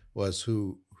person was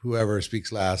whoever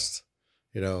speaks last,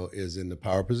 is in the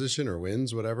power position or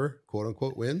wins, whatever, quote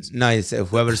unquote wins. No, it's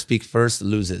whoever speaks first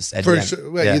loses. Well,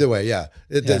 yeah. Either way, yeah,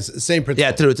 it's the same principle.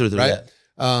 Yeah, true, right?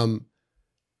 Yeah.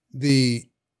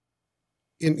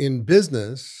 In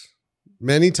business,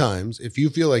 many times, if you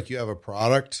feel like you have a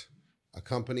product, a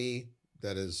company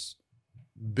that is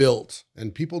built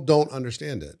and people don't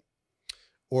understand it,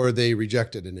 or they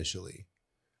reject it initially,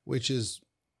 which is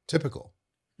typical,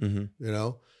 German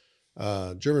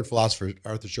philosopher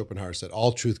Arthur Schopenhauer said,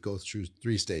 all truth goes through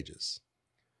 3 stages.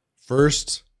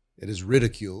 First, it is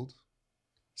ridiculed.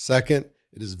 Second,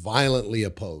 it is violently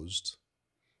opposed.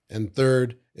 And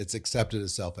third, it's accepted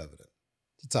as self-evident.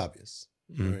 It's obvious,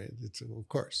 right? It's, of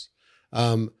course.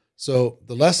 So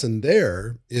the lesson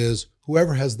there is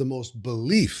whoever has the most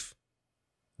belief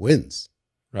wins.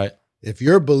 Right. If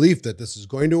your belief that this is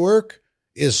going to work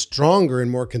is stronger and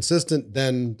more consistent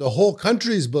than the whole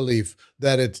country's belief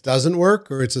that it doesn't work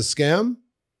or it's a scam,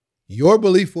 your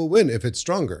belief will win if it's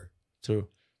stronger. True.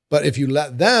 But if you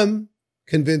let them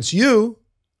convince you,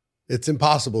 it's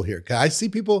impossible here. I see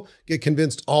people get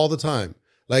convinced all the time.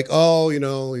 Like, oh,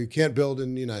 you can't build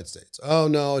in the United States. Oh,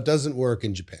 no, it doesn't work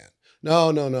in Japan.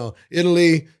 No.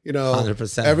 Italy,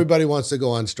 100%. Everybody wants to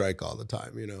go on strike all the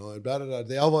time, blah, blah, blah.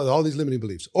 They all these limiting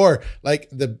beliefs. Or like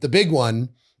the big one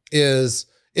is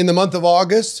in the month of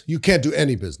August, you can't do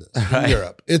any business in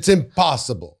Europe. It's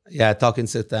impossible. Yeah, talk in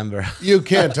September. You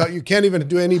can't even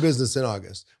do any business in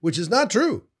August, which is not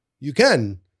true. You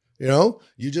can,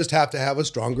 you just have to have a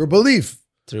stronger belief.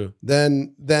 True.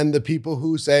 Than the people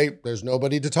who say there's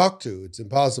nobody to talk to. It's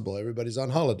impossible. Everybody's on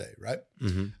holiday, right?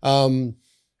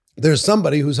 There's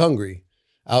somebody who's hungry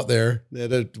out there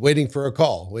that are waiting for a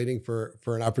call, waiting for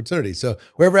an opportunity. So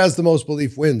whoever has the most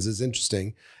belief wins is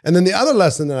interesting. And then the other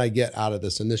lesson that I get out of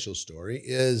this initial story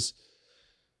is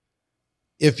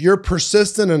if you're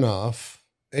persistent enough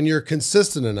and you're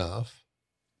consistent enough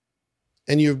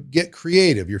and you get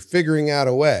creative, you're figuring out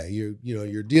a way,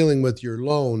 you're dealing with your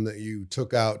loan that you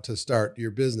took out to start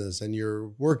your business, and you're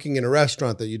working in a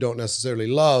restaurant that you don't necessarily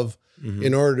love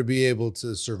in order to be able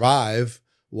to survive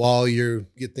while you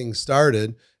get things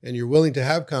started, and you're willing to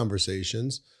have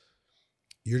conversations,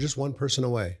 you're just one person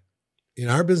away. In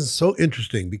our business, it's so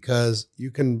interesting because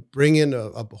you can bring in a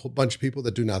whole bunch of people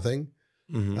that do nothing,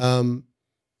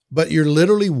 but you're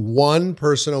literally one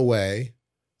person away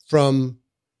from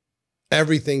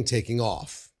everything taking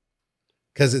off.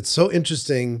 Because it's so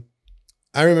interesting.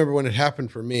 I remember when it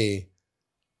happened for me,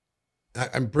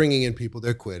 I'm bringing in people,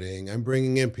 they're quitting. I'm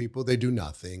bringing in people, they do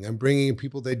nothing. I'm bringing in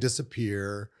people, they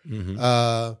disappear.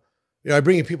 I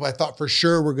bring in people I thought for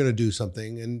sure were going to do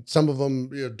something. And some of them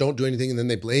don't do anything. And then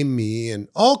they blame me and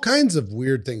all kinds of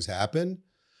weird things happen.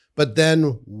 But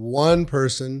then one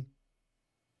person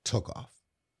took off.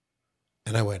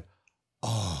 And I went,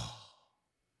 oh,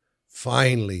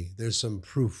 finally, there's some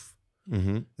proof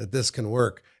that this can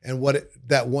work. And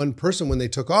that one person, when they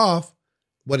took off,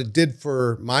 what it did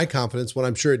for my confidence, what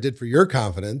I'm sure it did for your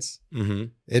confidence,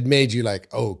 it made you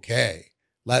like, okay,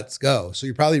 let's go. So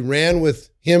you probably ran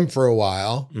with him for a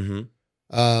while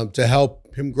to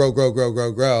help him grow,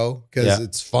 because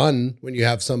it's fun when you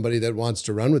have somebody that wants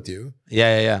to run with you.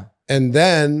 Yeah. And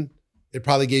then it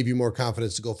probably gave you more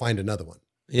confidence to go find another one.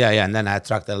 Yeah. And then I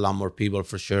attracted a lot more people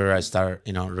for sure. I started,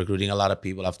 recruiting a lot of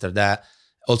people after that.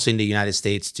 Also in the United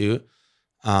States too.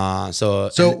 So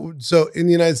in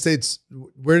the United States,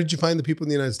 where did you find the people in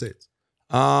the United States?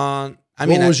 What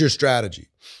was your strategy?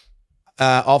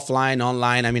 Offline,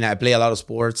 online. I mean, I play a lot of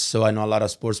sports, so I know a lot of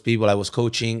sports people. I was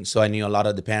coaching, so I knew a lot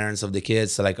of the parents of the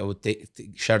kids. So like I would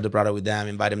share the product with them,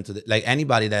 invite them to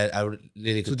anybody that I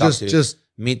really could talk to. Just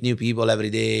meet new people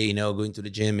every day, going to the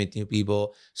gym, meet new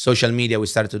people. Social media, we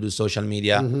started to do social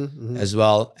media as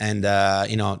well. And,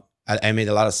 I made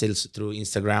a lot of sales through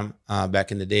Instagram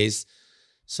back in the days.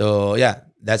 So yeah,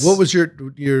 that's what was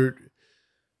your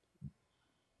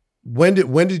when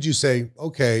did you say,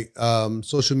 okay,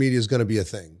 social media is going to be a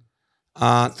thing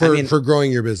for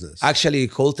growing your business? Actually,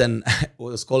 Colton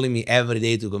was calling me every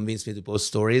day to convince me to post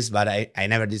stories, but I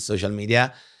never did social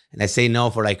media. And I say no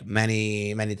for like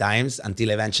many, many times until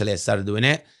eventually I started doing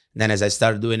it. And then as I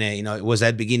started doing it, it was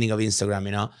at the beginning of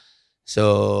Instagram,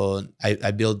 So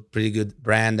I built pretty good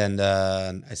brand and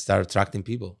I started attracting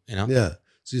people, Yeah.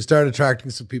 So you start attracting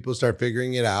some people, start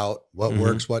figuring it out, what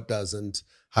works, what doesn't.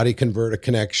 How do you convert a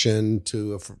connection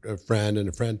to a friend and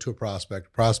a friend to a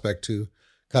prospect to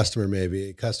customer, maybe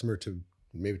a customer to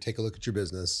maybe take a look at your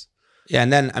business. Yeah.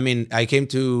 And then, I came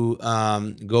to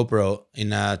GoPro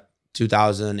in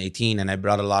 2018 and I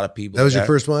brought a lot of people. That was your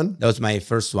first one? That was my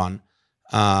first one.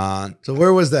 So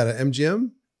where was that? At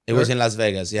MGM? It was in Las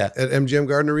Vegas. Yeah. At MGM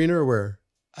Garden Arena or where?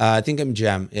 I think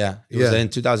MGM. Yeah. It was in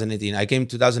 2018. I came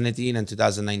 2018 and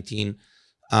 2019.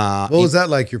 What was that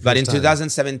like your first time? But in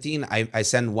 2017, I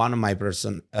sent one of my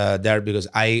person there because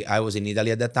I was in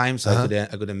Italy at that time, so I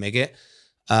couldn't make it.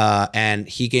 And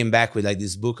he came back with like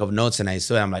this book of notes, and I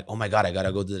saw it. I'm like, oh my God, I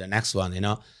gotta go to the next one,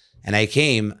 And I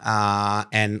came,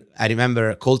 and I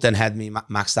remember Colton had me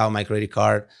maxed out my credit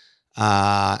card.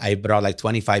 I brought like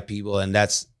 25 people, and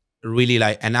that's really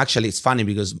and actually it's funny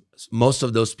because most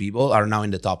of those people are now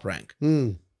in the top rank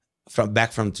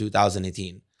from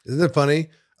 2018. Isn't it funny?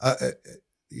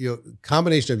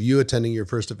 Combination of you attending your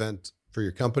first event for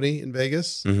your company in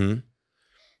Vegas,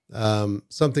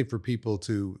 something for people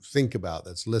to think about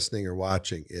that's listening or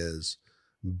watching is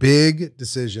big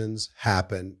decisions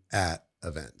happen at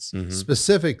events.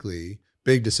 Specifically,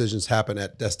 big decisions happen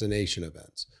at destination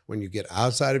events. When you get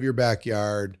outside of your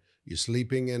backyard, you're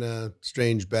sleeping in a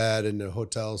strange bed in a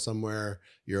hotel somewhere,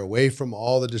 you're away from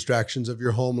all the distractions of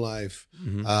your home life,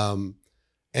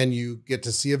 and you get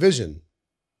to see a vision.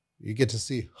 You get to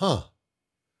see,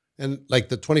 and like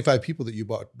the 25 people that you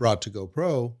brought to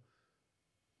GoPro,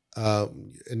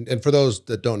 and for those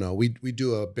that don't know, we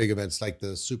do a big events like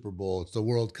the Super Bowl. It's the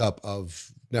World Cup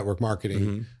of network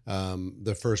marketing.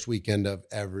 The first weekend of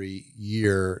every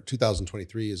year.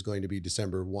 2023 is going to be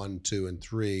December 1, 2, and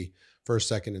 3, first,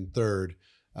 second, and third.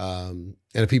 And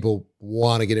if people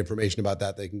want to get information about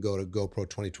that, they can go to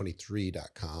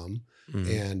GoPro2023.com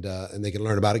and they can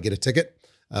learn about it, get a ticket.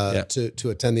 To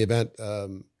attend the event.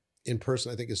 In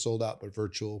person, I think is sold out, but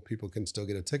virtual people can still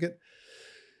get a ticket.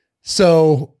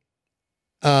 So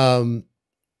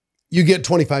you get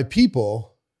 25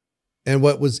 people. And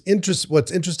what's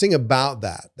interesting about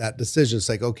that decision, it's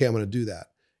like, okay, I'm going to do that,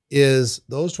 is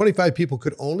those 25 people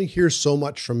could only hear so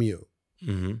much from you.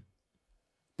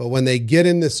 But when they get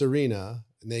in this arena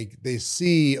and they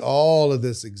see all of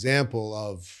this example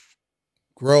of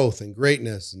growth and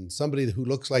greatness and somebody who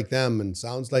looks like them and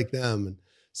sounds like them and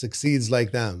succeeds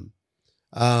like them,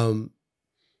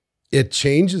 it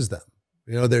changes them.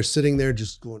 They're sitting there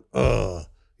just going, I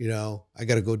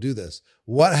got to go do this.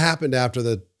 What happened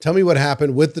tell me what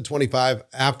happened with the 25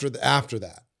 after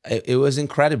that? It was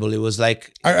incredible. It was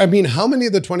like, I mean, how many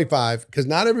of the 25, because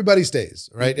not everybody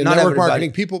stays, right? In network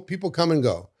marketing, people come and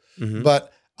go,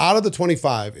 but out of the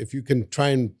 25, if you can try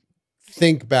and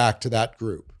think back to that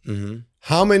group,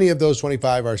 how many of those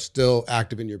 25 are still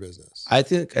active in your business? I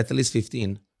think at least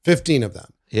 15. 15 of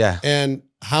them. Yeah. And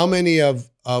How many of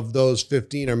those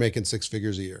 15 are making 6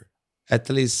 figures a year? At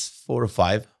least 4 or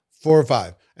 5. 4 or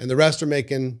 5. And the rest are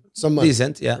making some money.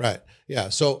 Decent, yeah. Right. Yeah.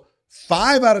 So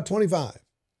 5 out of 25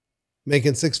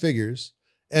 making 6 figures.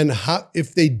 And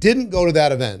if they didn't go to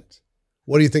that event,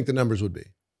 what do you think the numbers would be?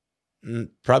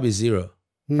 Probably 0.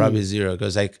 Probably 0.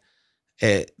 Because like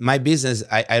my business,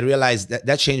 I realized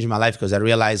that changed my life, because I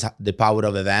realized the power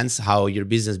of events, how your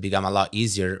business become a lot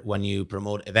easier when you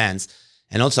promote events.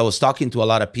 And also I was talking to a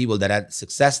lot of people that had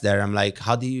success there. I'm like,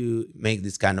 how do you make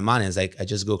this kind of money? It's like, I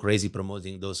just go crazy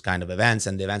promoting those kind of events,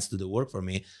 and the events do the work for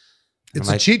me. It's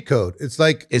a cheat code. It's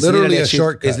like literally a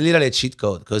shortcut. It's literally a cheat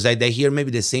code, because they hear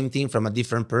maybe the same thing from a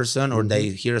different person, or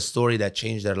they hear a story that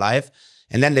changed their life.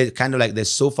 And then they kind of like, they're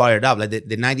so fired up. Like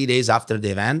the 90 days after the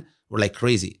event were like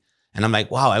crazy. And I'm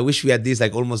like, wow, I wish we had these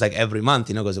like almost like every month,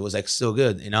 because it was like so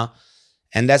good,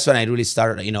 And that's when I really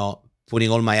started, putting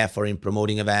all my effort in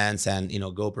promoting events and,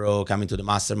 GoPro, coming to the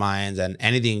masterminds and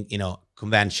anything,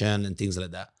 convention and things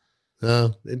like that.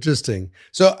 Oh, interesting.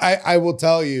 So I will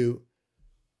tell you,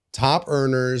 top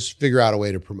earners figure out a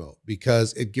way to promote,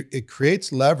 because it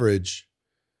creates leverage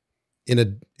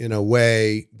in a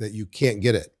way that you can't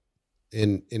get it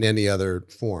in any other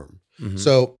form. Mm-hmm.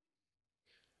 So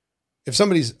if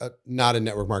somebody's not in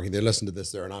network marketing, they listen to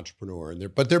this, they're an entrepreneur,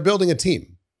 but they're building a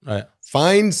team. Right.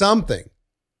 Find something.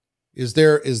 Is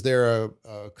there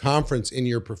a conference in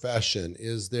your profession?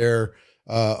 Is there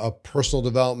a personal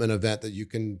development event that you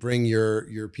can bring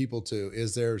your people to?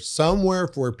 Is there somewhere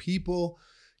where people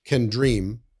can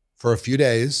dream for a few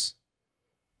days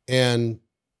and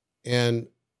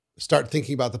start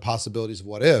thinking about the possibilities of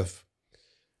what if?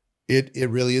 It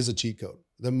really is a cheat code.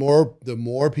 The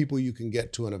more people you can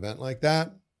get to an event like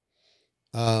that,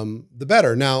 the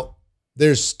better. Now,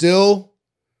 there's still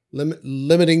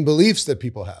limiting beliefs that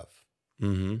people have.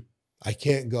 Mm-hmm. I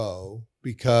can't go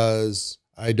because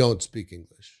I don't speak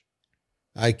English.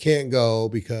 I can't go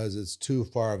because it's too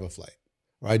far of a flight,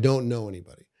 or I don't know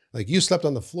anybody. Like, you slept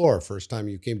on the floor first time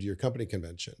you came to your company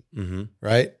convention,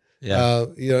 right? Yeah.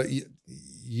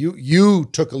 You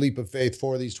took a leap of faith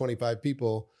for these 25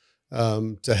 people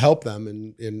to help them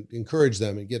and encourage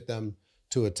them and get them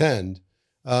to attend.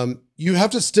 You have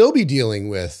to still be dealing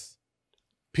with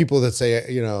people that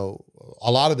say,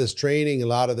 a lot of this training, a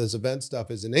lot of this event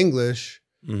stuff is in English.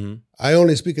 Mm-hmm. I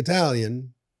only speak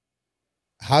Italian.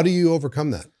 How do you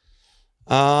overcome that?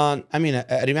 I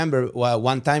remember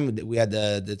one time we had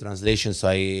the translation, so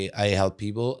I help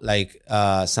people. Like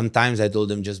sometimes I told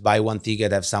them, just buy one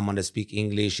ticket, have someone that speak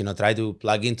English. Try to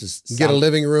plug into get a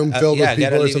living room filled with people.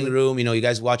 Get a living room. You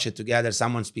guys watch it together.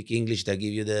 Someone speak English, they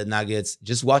give you the nuggets.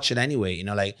 Just watch it anyway.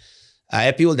 I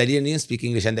had people that didn't even speak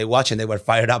English, and they watch and they were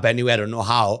fired up anyway. I don't know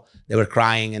how. They were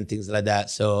crying and things like that.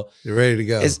 So you're ready to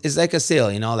go. It's like a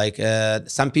sale. Like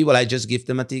some people, I just give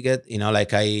them a ticket.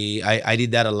 Like I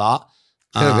did that a lot.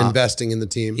 Kind of investing in the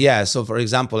team. Yeah. So for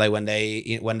example, like when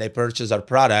they purchase our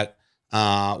product,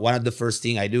 one of the first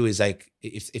thing I do is, like,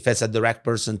 if it's a direct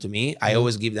person to me, I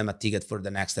always give them a ticket for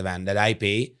the next event that I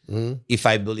pay if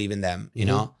I believe in them,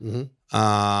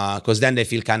 because then they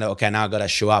feel kind of, okay, now I got to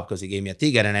show up because he gave me a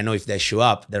ticket. And I know if they show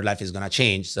up, their life is going to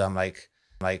change. So I'm like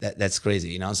that's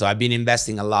crazy, So I've been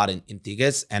investing a lot in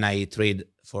tickets, and I trade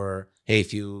for, hey,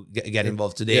 if you get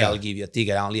involved today, I'll give you a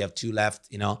ticket. I only have 2 left,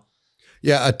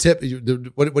 Yeah, a tip.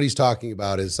 What he's talking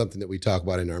about is something that we talk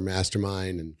about in our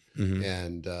mastermind,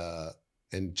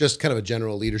 and just kind of a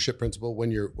general leadership principle.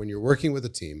 When you're working with a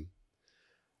team,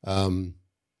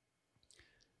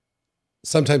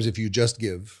 sometimes if you just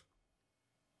give,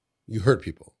 you hurt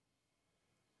people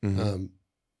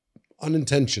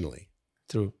unintentionally.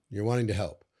 True. You're wanting to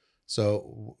help.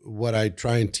 So what I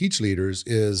try and teach leaders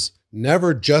is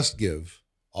never just give,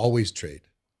 always trade.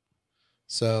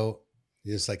 So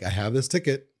it's like, I have this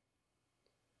ticket,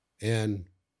 and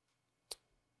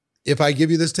if I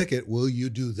give you this ticket, will you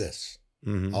do this?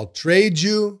 Mm-hmm. I'll trade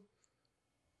you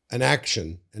an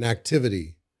action, an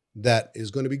activity that is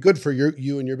going to be good for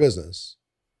you and your business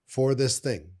for this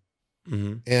thing.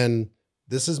 Mm-hmm. And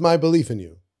this is my belief in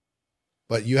you,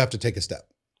 but you have to take a step.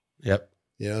 Yep.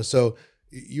 So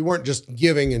you weren't just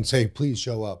giving and saying, please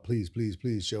show up, please, please,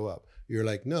 please show up. You're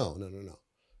like, no.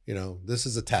 This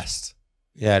is a test.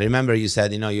 Yeah, I remember you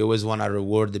said, you always want to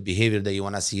reward the behavior that you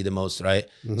want to see the most, right?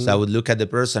 Mm-hmm. So I would look at the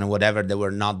person, whatever they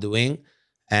were not doing,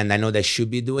 and I know they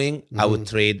should be doing, I would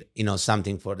trade,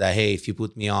 something for that. Hey, if you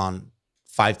put me on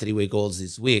 5 3-way goals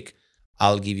this week,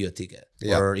 I'll give you a ticket.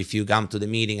 Yeah. Or if you come to the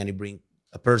meeting and you bring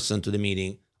a person to the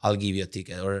meeting, I'll give you a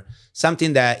ticket. Or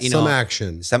something that, some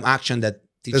action that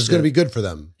it's going to be good for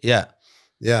them. Yeah.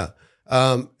 Yeah.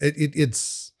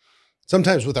 It's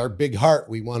sometimes with our big heart,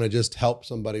 we want to just help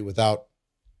somebody without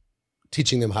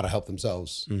teaching them how to help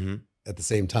themselves Mm-hmm. at the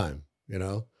same time. You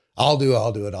know, I'll do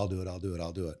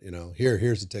it. You know,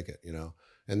 here's the ticket. You know,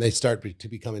 and they start to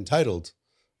become entitled,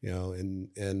 you know,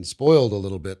 and spoiled a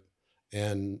little bit,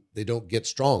 and they don't get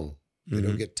strong. They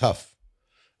don't get tough.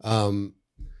 I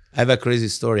have a crazy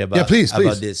story about, please.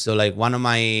 about this. So like one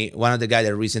of the guys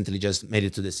that recently just made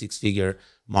it to the 6-figure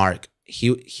mark,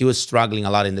 he was struggling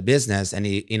a lot in the business, and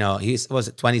he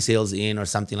was 20 sales in or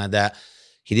something like that.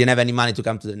 He didn't have any money to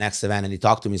come to the next event, and he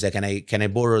talked to me. He's like, can I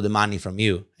borrow the money from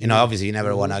you? You know, obviously you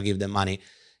never want to give them money.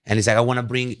 And he's like, I want to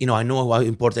bring, you know, I know how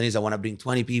important it is. I want to bring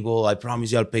 20 people. I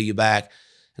promise you I'll pay you back.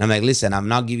 And I'm like, listen, I'm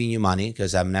not giving you money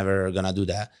because I'm never going to do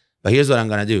that. But here's what I'm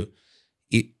going to do.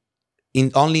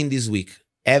 Only in this week,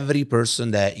 every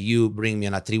person that you bring me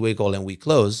on a 3-way call and we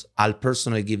close, I'll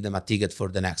personally give them a ticket for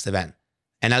the next event.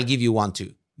 And I'll give you one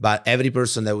too. But every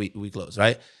person that we close,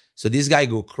 right? So this guy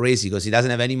go crazy because he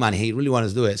doesn't have any money. He really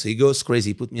wants to do it. So he goes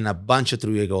crazy. He put me in a bunch of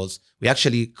 3-way calls. We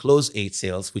actually closed 8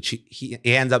 sales, which he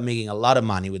ends up making a lot of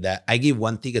money with that. I give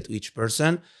 1 ticket to each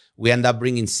person. We end up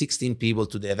bringing 16 people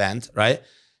to the event, right?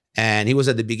 And he was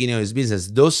at the beginning of his business.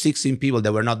 Those 16 people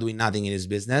that were not doing nothing in his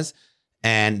business,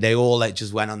 and they all like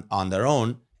just went on their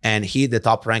own, and he hit the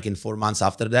top rank in 4 months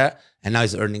after that. And now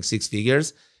he's earning 6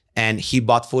 figures. And he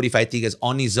bought 45 tickets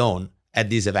on his own at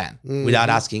this event without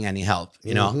asking any help,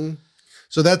 you know?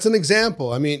 So that's an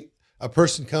example. I mean, a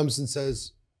person comes and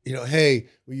says, you know, hey,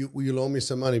 will you loan me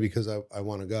some money because I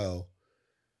want to go?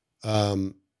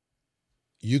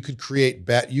 You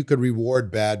could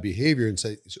reward bad behavior and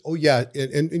say, oh yeah,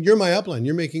 and you're my upline,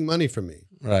 you're making money from me.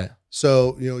 Right.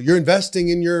 So, you know, you're investing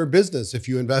in your business if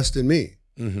you invest in me.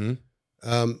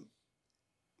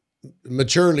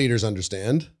 Mature leaders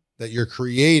understand that you're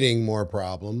creating more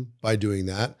problem by doing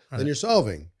that than you're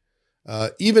solving.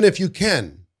 Even if you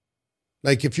can,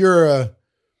 like if you're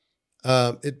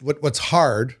what's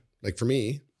hard, like for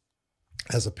me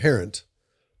as a parent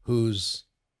who's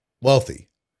wealthy,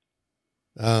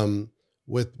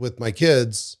 with my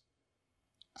kids,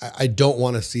 I don't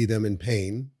want to see them in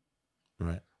pain.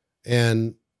 Right.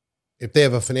 And if they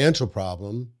have a financial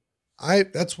problem,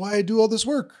 that's why I do all this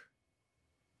work.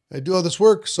 I do all this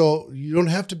work so you don't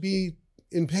have to be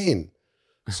in pain.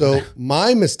 So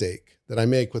my mistake that I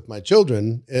make with my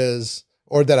children is,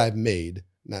 or that I've made,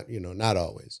 not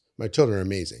always, my children are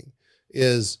amazing,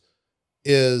 is,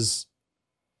 you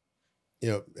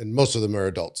know, and most of them are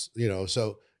adults, you know,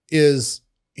 so is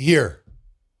here,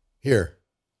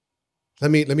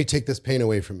 let me take this pain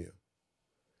away from you.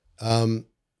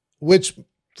 Which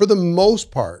for the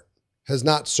most part has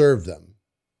not served them.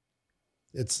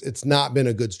 It's not been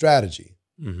a good strategy.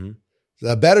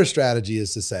 The better strategy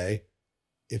is to say,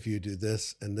 if you do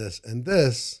this and this and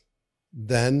this,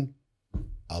 then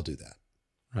I'll do that.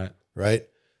 Right. Right.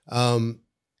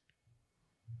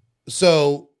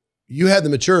 So you had the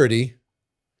maturity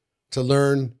to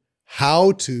learn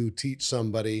how to teach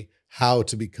somebody how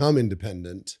to become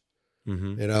independent,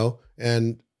 you know,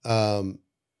 and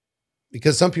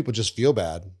because some people just feel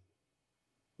bad.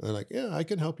 They're like, yeah, I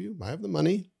can help you. I have the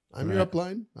money. I'm your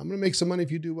upline. I'm going to make some money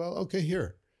if you do well. Okay,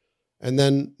 here. And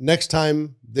then next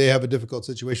time they have a difficult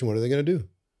situation, what are they going to do?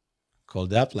 Call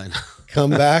the upline.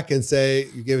 Come back and say,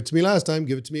 you gave it to me last time,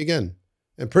 give it to me again.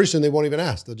 And pretty soon they won't even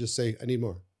ask. They'll just say, I need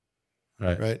more.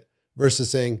 Right. Versus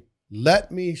saying,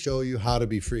 let me show you how to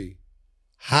be free.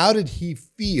 How did he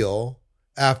feel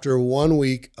after 1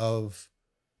 week of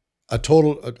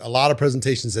a lot of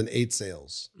presentations and 8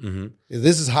 sales?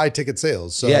 This is high ticket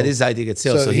sales. So yeah, this is high ticket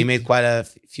sales. So he made quite a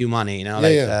few money, you know,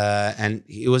 and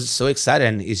he was so excited,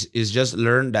 and he's just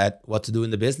learned what to do in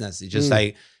the business. He just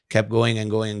like kept going and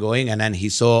going and going. And then he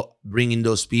saw bringing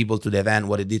those people to the event,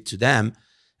 what it did to them.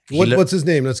 What's his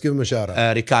name? Let's give him a shout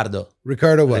out. Ricardo.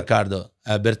 Ricardo what? Ricardo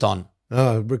Berton.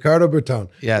 Ricardo Berton.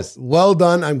 Yes. Well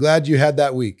done. I'm glad you had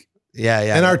that week.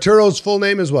 Yeah. And Arturo's full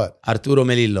name is what? Arturo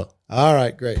Melillo. All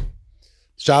right, great.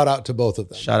 Shout out to both of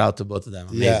them. Shout out to both of them.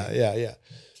 Amazing. Yeah.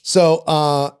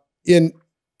 So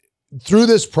through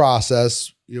this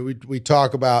process, you know, we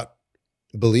talk about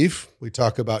belief. We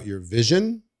talk about your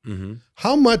vision.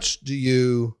 How much do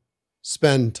you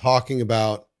spend talking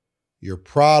about your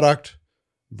product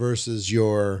versus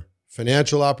your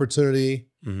financial opportunity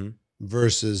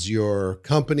versus your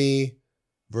company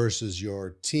versus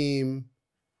your team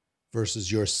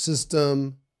versus your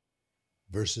system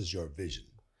versus your vision?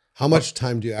 How much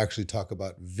time do you actually talk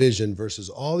about vision versus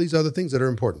all these other things that are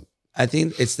important? I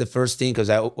think it's the first thing, because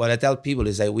what I tell people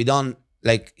is that we don't,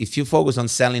 like, if you focus on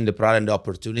selling the product and the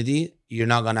opportunity, you're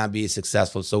not going to be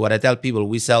successful. So what I tell people,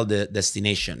 we sell the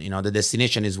destination. You know, the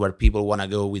destination is where people want to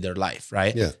go with their life,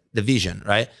 right? Yeah. The vision,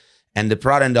 right? And the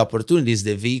product and the opportunity is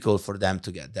the vehicle for them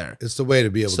to get there. It's the way to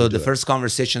be able to do it. So the first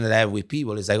conversation that I have with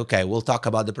people is like, okay, we'll talk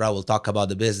about the product, we'll talk about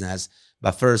the business,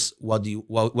 but first, where do you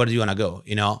want to go?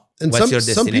 You know, and what's your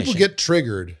some destination? people get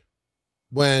triggered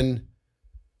when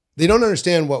they don't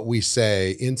understand what we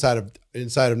say inside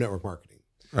of network marketing.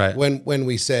 Right. When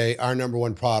we say our number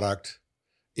one product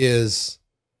is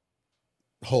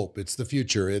hope, it's the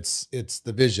future, it's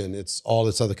the vision, it's all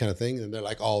this other kind of thing, and they're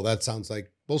like, oh, that sounds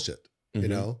like bullshit, you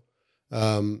know.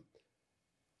 And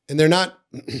they're not,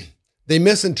 they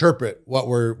misinterpret what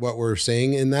we're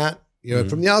saying in that, you know,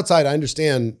 from the outside, I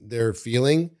understand their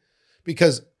feeling,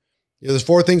 because you know, there's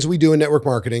 4 things we do in network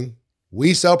marketing.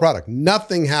 We sell product.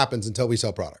 Nothing happens until we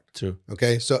sell product. True.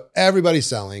 Okay. So everybody's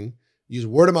selling, use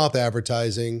word of mouth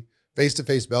advertising,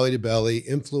 face-to-face, belly-to-belly,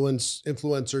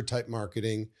 influencer type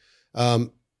marketing.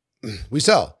 We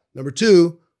sell. Number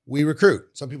 2, we recruit.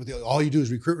 Some people think all you do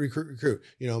is recruit.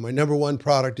 You know, my number one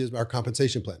product is our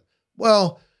compensation plan.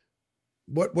 Well,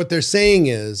 what they're saying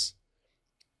is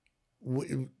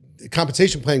the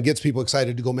compensation plan gets people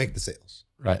excited to go make the sales.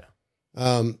 Right.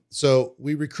 So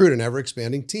we recruit an ever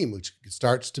expanding team, which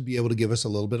starts to be able to give us a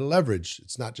little bit of leverage.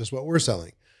 It's not just what we're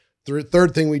selling.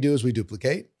 Third thing we do is we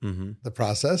duplicate the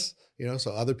process, you know,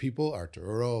 so other people,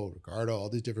 Arturo, Ricardo, all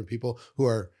these different people who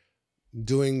are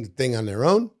doing the thing on their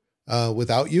own,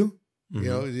 without you, you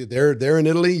know, they're in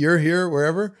Italy, you're here,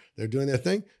 wherever, they're doing their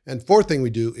thing. And 4th thing we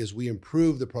do is we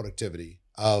improve the productivity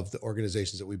of the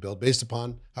organizations that we build based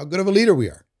upon how good of a leader we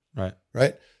are. Right.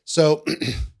 Right. So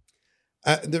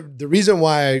the reason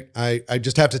why I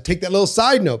just have to take that little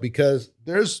side note, because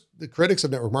there's the critics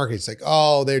of network marketing. It's like,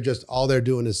 oh, all they're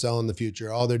doing is selling the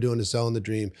future. All they're doing is selling the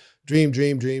dream, vision,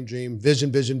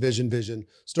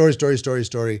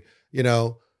 story. You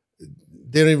know,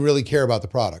 they don't even really care about the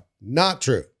product. Not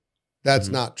true. That's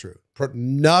not true.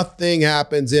 Nothing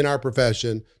happens in our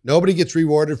profession. Nobody gets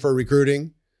rewarded for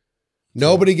recruiting.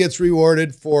 Nobody gets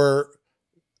rewarded for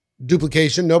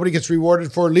duplication. Nobody gets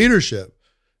rewarded for leadership.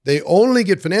 They only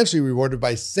get financially rewarded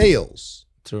by sales.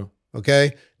 True.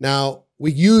 Okay. Now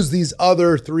we use these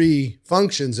other 3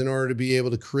 functions in order to be able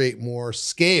to create more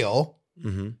scale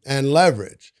and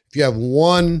leverage. If you have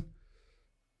one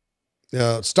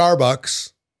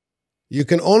Starbucks, you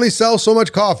can only sell so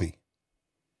much coffee.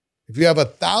 If you have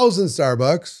 1,000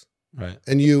 Starbucks, right,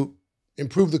 and you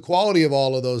improve the quality of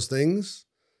all of those things,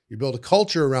 you build a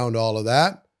culture around all of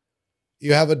that,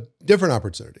 you have a different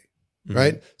opportunity.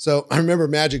 Right. So I remember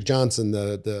Magic Johnson,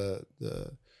 the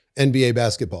NBA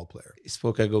basketball player. He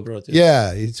spoke at GoPro too.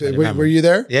 Yeah. Were you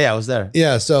there? Yeah, I was there.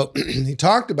 Yeah. So he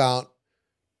talked about,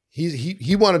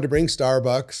 he wanted to bring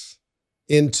Starbucks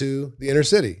into the inner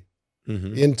city,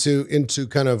 into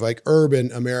kind of like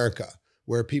urban America,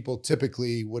 where people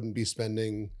typically wouldn't be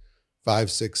spending $5,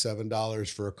 $6,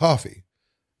 $7 for a coffee.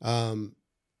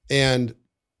 And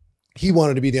he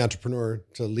wanted to be the entrepreneur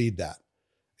to lead that.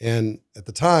 And at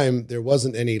the time, there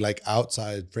wasn't any like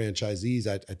outside franchisees,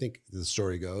 I think the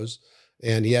story goes.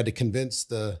 And he had to convince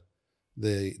the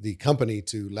company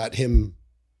to let him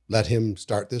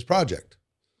start this project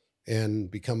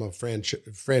and become a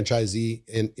franchisee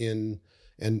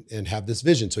and have this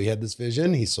vision. So he had this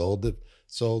vision. He sold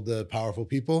the powerful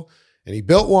people, and he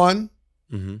built one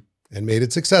and made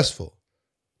it successful.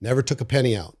 Never took a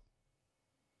penny out.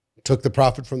 Took the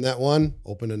profit from that one,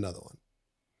 opened another one.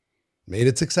 Made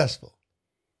it successful.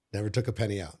 Never took a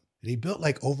penny out. And he built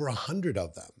like over 100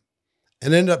 of them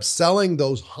and ended up selling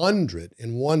those 100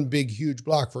 in one big, huge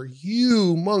block for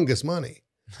humongous money.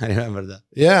 I remember that.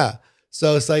 Yeah.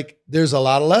 So it's like, there's a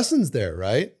lot of lessons there,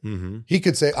 right? He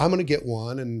could say, I'm going to get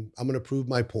one and I'm going to prove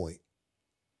my point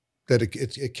that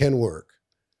it can work.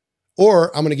 Or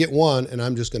I'm going to get one and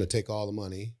I'm just going to take all the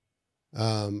money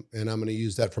and I'm going to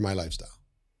use that for my lifestyle.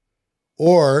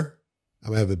 Or I'm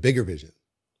going to have a bigger vision.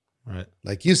 Right.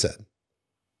 Like you said,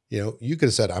 you know, you could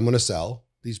have said, I'm going to sell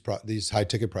these high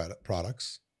ticket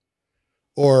products,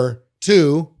 or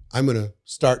 2, I'm going to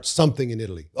start something in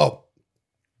Italy. Oh,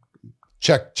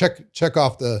 check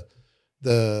off the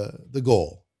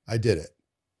goal. I did it.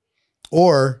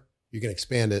 Or you can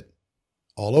expand it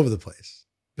all over the place,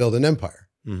 build an empire.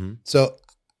 So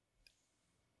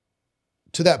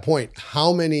to that point,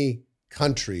 how many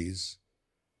countries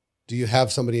do you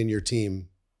have somebody in your team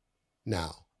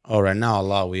now? Oh, right now, a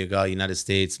lot. We got United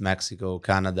States, Mexico,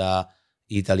 Canada,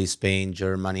 Italy, Spain,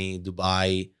 Germany,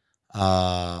 Dubai,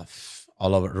 all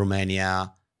over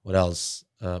Romania. What else?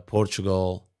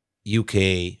 Portugal,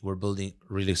 UK. We're building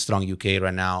really strong UK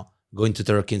right now. Going to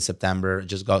Turkey in September.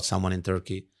 Just got someone in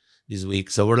Turkey this week.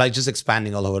 So we're like just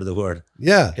expanding all over the world.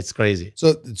 Yeah. It's crazy.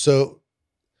 So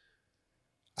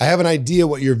I have an idea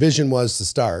what your vision was to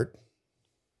start.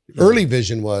 Early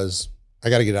vision was, I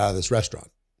got to get out of this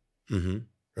restaurant,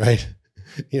 right?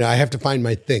 I have to find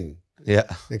my thing. Yeah.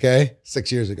 Okay.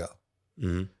 6 years ago.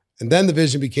 And then the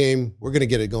vision became, we're going to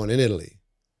get it going in Italy.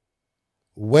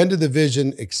 When did the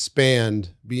vision expand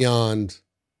beyond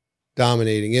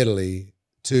dominating Italy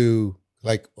to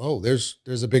like, oh, there's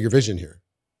a bigger vision here?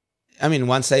 I mean,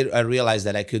 once I realized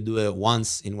that I could do it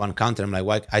once in one country, I'm like,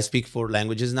 well, I speak 4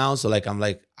 languages now. So like, I'm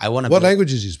like, I want to. What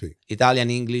languages do you speak? Italian,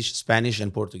 English, Spanish,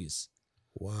 and Portuguese.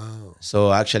 Wow.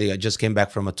 So actually, I just came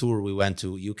back from a tour. We went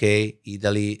to UK,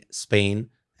 Italy, Spain.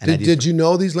 And did you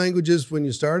know these languages when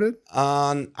you started?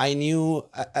 I knew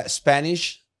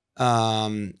Spanish,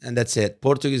 and that's it.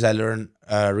 Portuguese I learned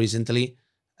recently,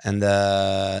 and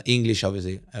English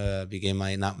obviously became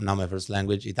now my first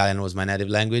language. Italian was my native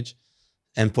language,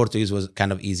 and Portuguese was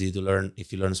kind of easy to learn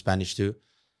if you learn Spanish too.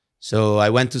 So I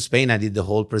went to Spain. I did the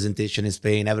whole presentation in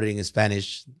Spain, everything in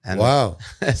Spanish. And wow.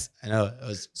 I know. It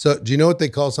was. So do you know what they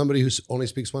call somebody who only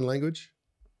speaks one language?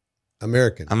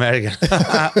 American.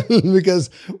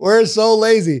 Because we're so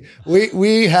lazy.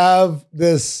 We have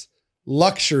this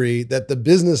luxury that the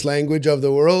business language of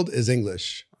the world is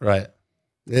English. Right.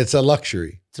 It's a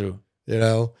luxury. True.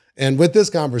 And with this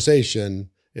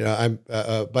conversation, I'm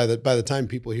by the time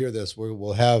people hear this,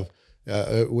 we'll have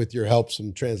with your help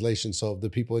some translation so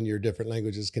the people in your different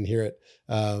languages can hear it,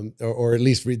 or at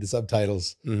least read the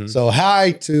subtitles. So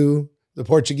hi to the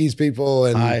Portuguese people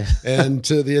and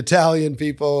to the Italian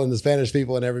people and the Spanish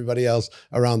people and everybody else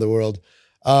around the world.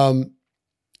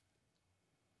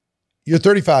 You're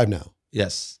 35 now.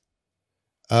 Yes.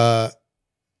 You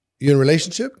in a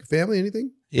relationship, family,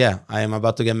 anything? Yeah, I am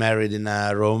about to get married in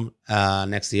Rome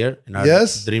next year in our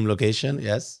dream location.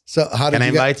 Yes. So can I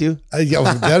invite you?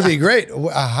 Yeah, that'd be great.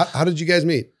 How did you guys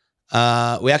meet?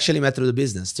 We actually met through the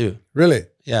business too. Really?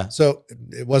 Yeah. So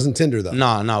it wasn't Tinder though?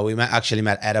 No. We actually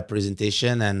met at a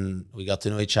presentation and we got to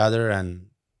know each other and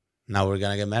now we're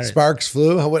going to get married. Sparks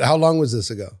flew? How long was this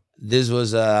ago? This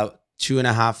was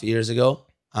 2.5 years ago.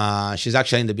 She's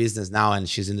actually in the business now and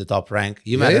she's in the top rank.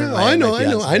 You met her. Yeah, I know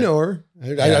her.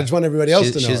 I just want everybody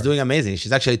else to know She's her. doing amazing.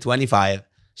 She's actually 25.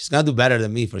 She's going to do better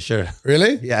than me for sure.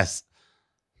 Really? Yes.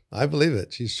 I believe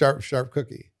it. She's sharp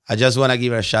cookie. I just want to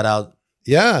give her a shout out.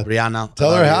 Yeah. Brianna.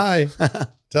 Tell her hi.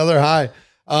 Tell her hi.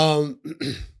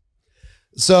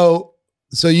 So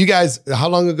you guys, how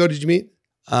long ago did you meet?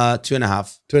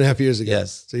 2.5. 2.5 years ago.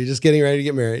 Yes. So you're just getting ready to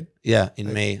get married? Yeah,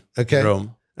 in May. Okay. In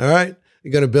Rome. All right.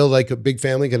 You're going to build like a big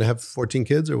family, going to have 14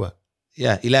 kids or what?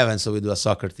 Yeah, 11. So we do a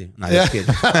soccer team. No, just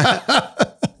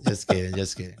kidding.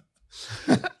 Just kidding.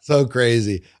 So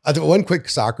crazy. One quick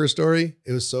soccer story.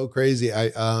 It was so crazy.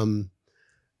 I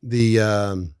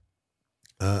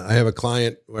have a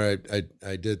client where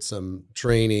I did some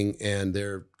training and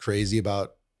they're crazy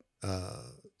about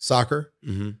soccer.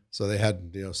 So they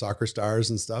had, soccer stars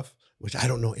and stuff, which I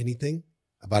don't know anything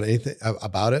about it.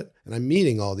 And I'm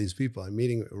meeting all these people. I'm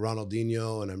meeting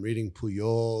Ronaldinho and I'm reading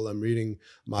Puyol. I'm reading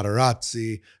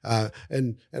Materazzi.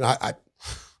 And I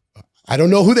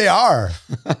don't know who they are.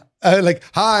 Like,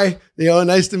 hi,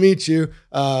 nice to meet you.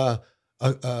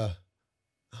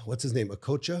 What's his name?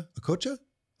 Okocha?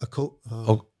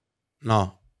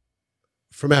 No.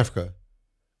 From Africa.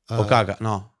 Okaka.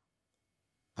 No.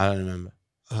 I don't remember.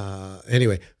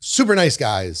 Anyway, super nice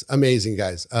guys, amazing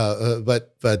guys.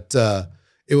 But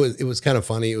it was kind of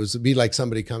funny. It would be like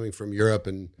somebody coming from Europe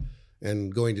and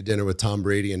going to dinner with Tom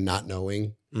Brady and not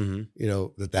knowing,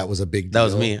 that was a big deal. That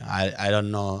was me. I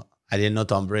don't know. I didn't know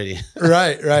Tom Brady.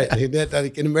 Right.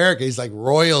 In America, he's like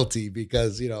royalty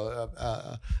because,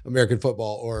 American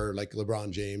football or like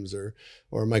LeBron James or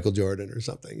Michael Jordan or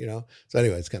something, So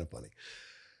anyway, it's kind of funny.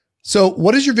 So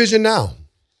what is your vision now?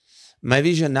 My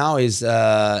vision now is,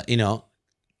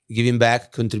 giving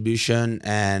back, contribution,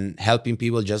 and helping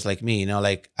people just like me.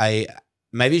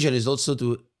 My vision is also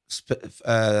to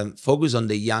focus on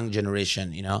the young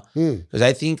generation. Because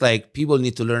I think like people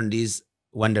need to learn this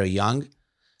when they're young.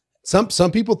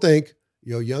 Some people think,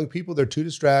 young people, they're too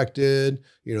distracted.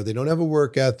 They don't have a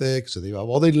work ethic. So they have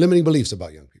all the limiting beliefs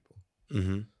about young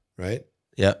people. Right?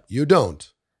 Yeah. You don't.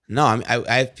 No,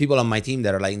 I have people on my team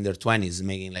that are like in their 20s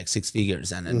making like 6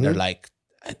 figures and they're like,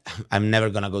 I'm never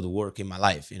going to go to work in my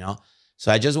life,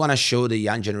 So I just want to show the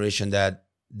young generation that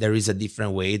there is a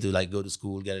different way to like go to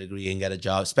school, get a degree and get a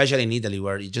job, especially in Italy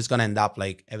where you're just going to end up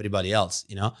like everybody else,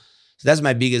 So that's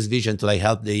my biggest vision, to like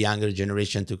help the younger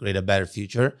generation to create a better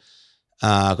future.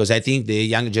 Because I think the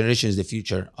younger generation is the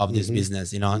future of this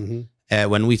business,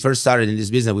 When we first started in this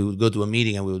business, we would go to a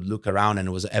meeting and we would look around and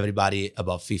it was everybody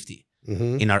above 50.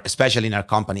 Especially in our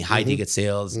company, high ticket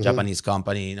sales, Japanese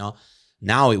company,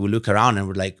 Now we look around and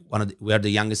we're like we are the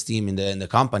youngest team in the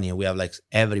company, and we have like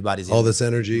everybody's all this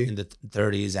energy in the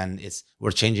 30s, and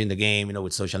we're changing the game,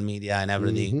 with social media and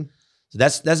everything. Mm-hmm.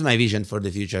 So that's my vision for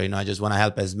the future. I just want to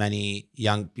help as many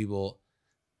young people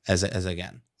as I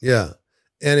can. Yeah.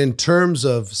 And in terms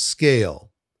of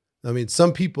scale, I mean,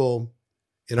 some people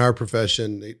in our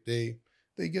profession, they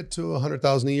get to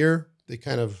 100,000 a year. They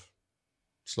kind of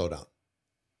slow down.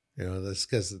 That's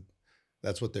because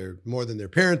that's what they're more than their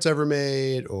parents ever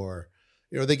made, or,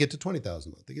 they get to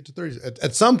 20,000 a month. They get to 30.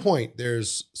 At some point,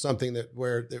 there's something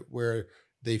where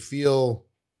they feel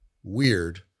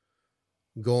weird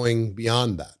going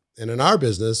beyond that. And in our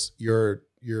business, your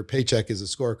paycheck is a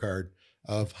scorecard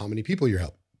of how many people you're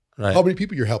helping, right? How many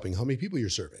people you're helping, how many people you're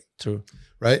serving. True.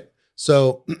 Right.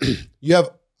 So you have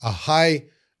a high,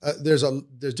 there's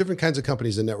different kinds of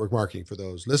companies in network marketing for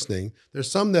those listening.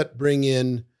 There's some that bring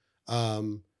in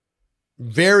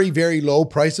very, very low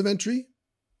price of entry,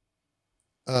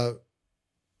 $50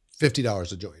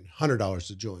 to join, $100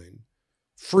 to join,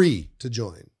 free to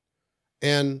join.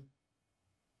 And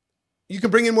you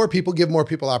can bring in more people, give more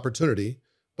people opportunity,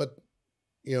 but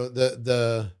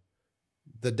the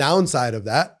downside of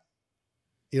that,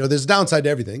 there's a downside to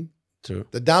everything. True.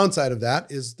 The downside of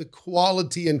that is the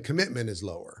quality and commitment is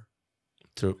lower.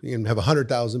 True. You can have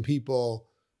 100,000 people,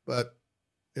 but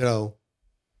the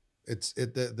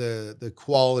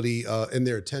quality and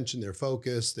their attention, their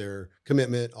focus, their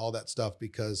commitment, all that stuff,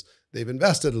 because they've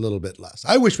invested a little bit less.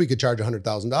 I wish we could charge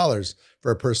 $100,000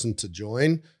 for a person to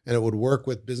join, and it would work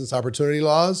with business opportunity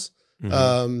laws.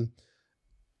 Mm-hmm.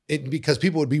 Because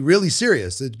people would be really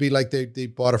serious. It'd be like they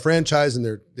bought a franchise and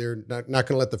they're not going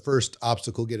to let the first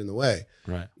obstacle get in the way.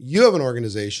 Right. You have an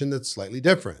organization that's slightly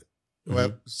different,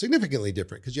 Mm-hmm. significantly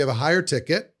different, because you have a higher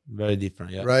ticket. Very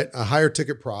different, yeah. Right, a higher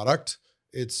ticket product.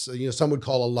 It's some would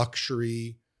call a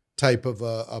luxury type of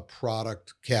a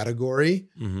product category,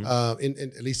 Mm-hmm.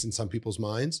 in at least in some people's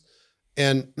minds.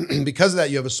 And because of that,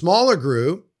 you have a smaller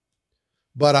group,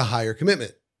 but a higher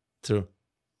commitment. True.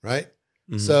 Right.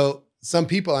 Mm-hmm. So some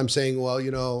people, I'm saying,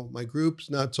 well, my group's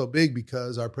not so big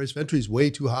because our price of entry is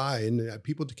way too high and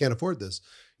people can't afford this.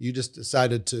 You just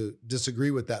decided to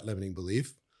disagree with that limiting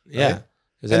belief. Yeah. Right?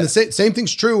 And the same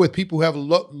thing's true with people who have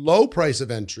low price of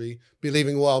entry,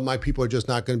 believing, well, my people are just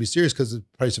not going to be serious because of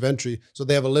the price of entry. So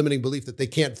they have a limiting belief that they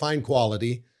can't find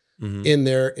quality Mm-hmm. in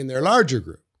their larger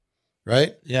group.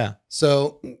 Right. Yeah.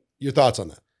 So your thoughts on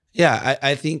that? Yeah.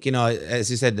 I think,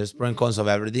 as you said, there's pros and cons of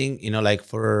everything, like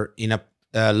in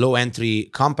a low entry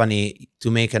company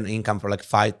to make an income for like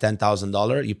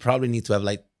 $5,000-$10,000, you probably need to have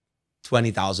like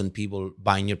 20,000 people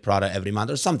buying your product every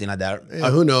month or something like that. Yeah,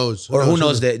 who knows? Who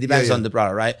knows? Depends on the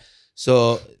product, right?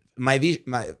 So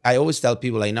I always tell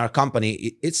people, like, in our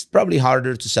company, it's probably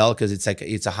harder to sell because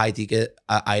it's a high ticket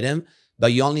item,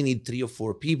 but you only need 3 or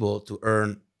 4 people to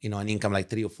earn, an income like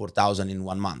 3,000 or 4,000 in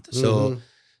 1 month. So Mm-hmm.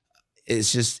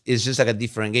 it's just like a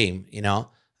different game,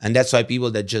 And that's why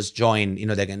people that just join,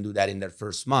 they can do that in their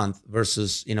first month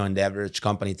versus, in the average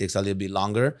company, it takes a little bit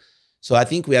longer. So I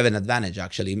think we have an advantage,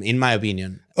 actually, in my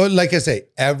opinion. Oh, like I say,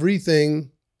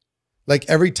 everything, like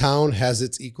every town has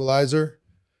its equalizer.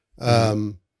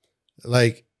 Mm-hmm.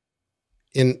 Like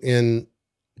in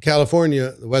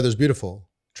California, the weather's beautiful,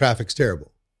 traffic's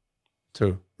terrible.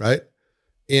 True. Right?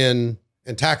 And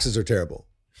taxes are terrible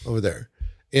over there.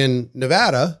 In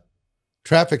Nevada,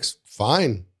 traffic's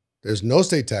fine. There's no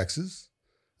state taxes,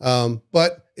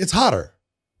 but it's hotter.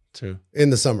 True. In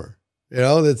the summer.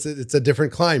 It's a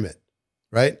different climate,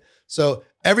 right? So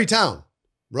every town,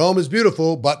 Rome is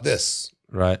beautiful, but this.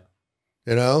 Right.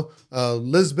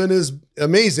 Lisbon is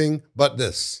amazing, but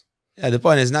this. Yeah, the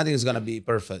point is nothing is going to be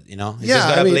perfect, You just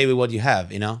got to play with what you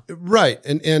have, Right.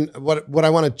 And what I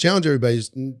want to challenge everybody is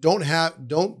don't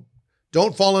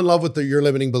fall in love with your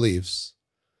limiting beliefs.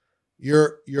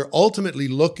 You're ultimately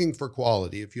looking for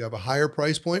quality. If you have a higher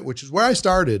price point, which is where I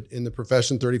started in the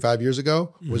profession 35 years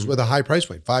ago, was with a high price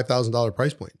point, $5,000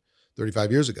 price point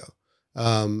 35 years ago.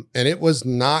 And it was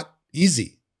not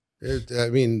easy.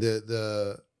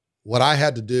 What I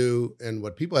had to do and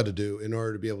what people had to do in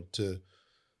order to be able to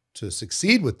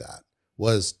succeed with that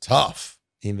was tough.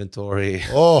 Inventory.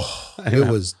 Oh, it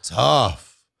was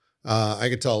tough. I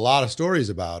could tell a lot of stories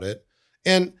about it.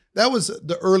 And that was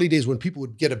the early days when people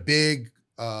would get a big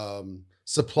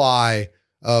supply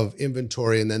of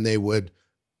inventory, and then they would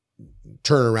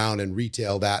turn around and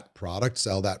retail that product,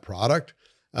 sell that product.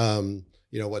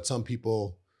 What some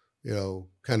people,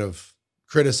 kind of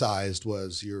criticized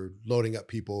was you're loading up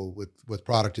people with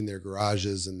product in their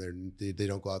garages and they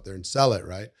don't go out there and sell it,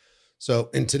 right? So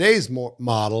in today's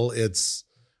model, it's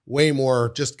way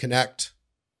more just connect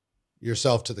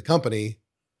yourself to the company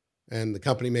and the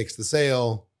company makes the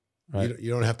sale. Right.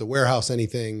 You don't have to warehouse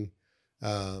anything.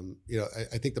 I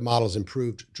think the model's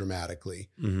improved dramatically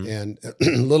and a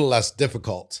little less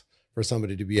difficult for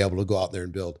somebody to be able to go out there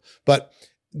and build. But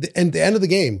at the end of the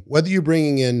game, whether you're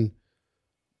bringing in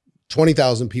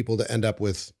 20,000 people to end up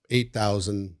with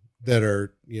 8,000 that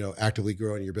are, actively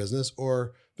growing your business,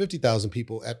 or 50,000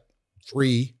 people at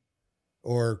free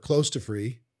or close to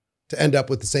free to end up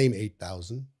with the same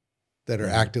 8,000 that are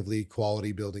actively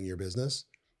quality building your business,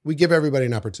 we give everybody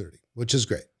an opportunity, which is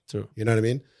great. True. You know what I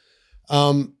mean?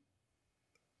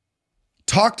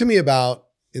 Talk to me about,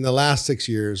 in the last 6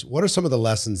 years, what are some of the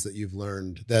lessons that you've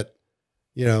learned that,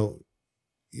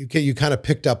 you kind of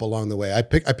picked up along the way? I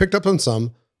picked up on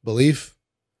some: belief,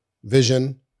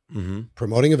 vision,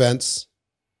 promoting events,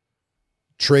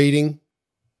 trading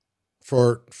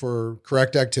for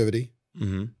correct activity,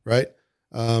 right?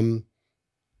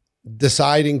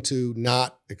 Deciding to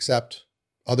not accept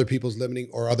other people's limiting,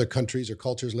 or other countries or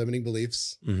cultures' limiting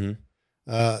beliefs,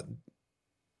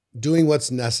 doing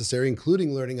what's necessary,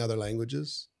 including learning other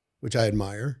languages, which I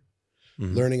admire.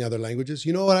 Learning other languages.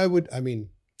 You know what I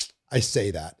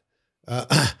say that.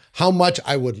 How much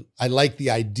I like the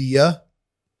idea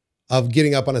of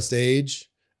getting up on a stage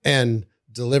and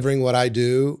delivering what I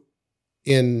do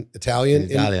in Italian.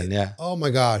 Yeah. Oh my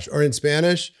gosh. Or in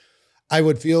Spanish. I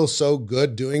would feel so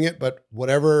good doing it, but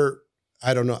whatever,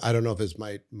 I don't know if it's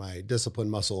my discipline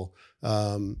muscle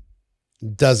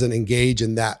doesn't engage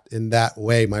in that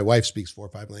way. My wife speaks 4 or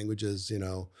 5 languages, Danny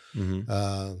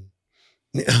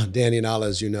and Ala,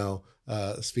 as you know,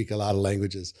 speak a lot of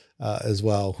languages as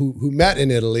well, who met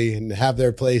in Italy and have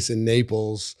their place in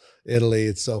Naples, Italy.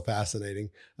 It's so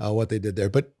fascinating what they did there.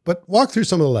 But walk through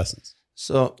some of the lessons.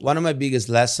 So one of my biggest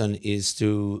lessons is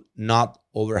to not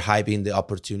overhyping the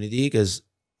opportunity, because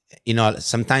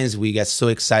sometimes we get so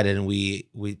excited and we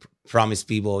promise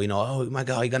people, oh my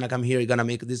God, you're gonna come here, you're gonna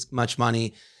make this much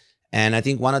money. And I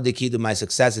think one of the key to my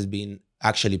success has been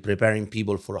actually preparing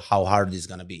people for how hard it's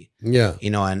gonna be. Yeah.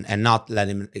 And not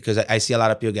letting, because I see a lot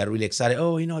of people get really excited.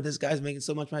 Oh, this guy's making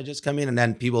so much money, just come in. And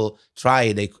then people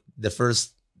try, the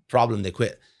first problem, they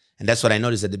quit. And that's what I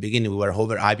noticed at the beginning. We were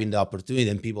overhyping the opportunity,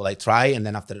 and people try, and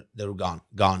then after they were gone.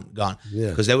 Yeah.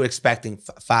 Because they were expecting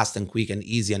fast and quick and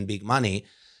easy and big money.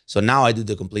 So now I do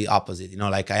the complete opposite.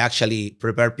 I actually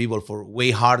prepare people for way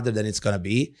harder than it's gonna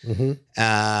be,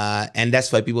 and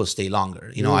that's why people stay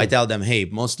longer. I tell them, hey,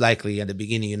 most likely at the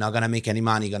beginning you're not gonna make any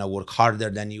money. You're gonna work harder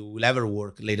than you will ever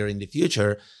work later in the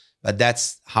future, but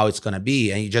that's how it's gonna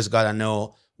be. And you just gotta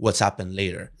know what's happened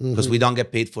later, because we don't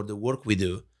get paid for the work we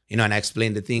do. And I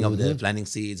explained the thing of the planting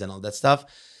seeds and all that stuff.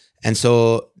 And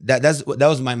so that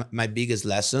was my biggest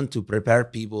lesson, to prepare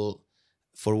people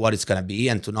for what it's gonna be,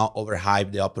 and to not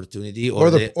overhype the opportunity or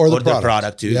the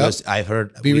product too. Yep. Because I've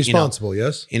heard be responsible,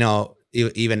 yes.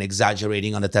 Even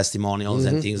exaggerating on the testimonials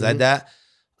and things like that.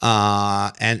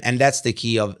 And that's the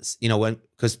key of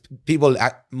because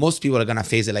most people are gonna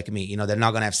face it like me. They're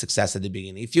not gonna have success at the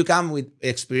beginning. If you come with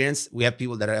experience, we have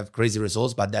people that have crazy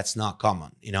results, but that's not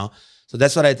common. So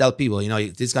that's what I tell people.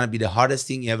 This is gonna be the hardest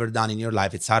thing you ever done in your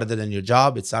life. It's harder than your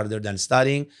job. It's harder than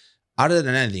studying, harder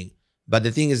than anything. But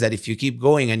the thing is that if you keep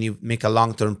going and you make a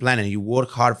long-term plan and you work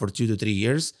hard for 2 to 3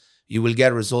 years, you will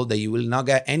get a result that you will not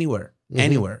get anywhere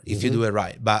if you do it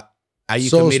right. But are you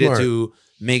committed to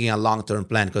making a long-term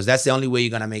plan? Because that's the only way you're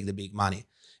going to make the big money.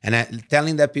 And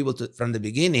telling that people from the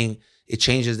beginning, it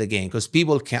changes the game, because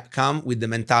people can come with the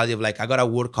mentality of I got to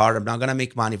work hard. I'm not going to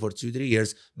make money for 2 3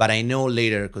 years, but I know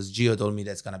later, because Gio told me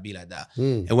that's going to be like that.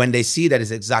 And when they see that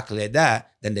it's exactly like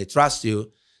that, then they trust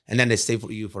you. And then they stay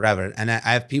for you forever. And I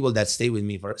have people that stay with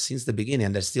me since the beginning,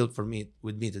 and they're still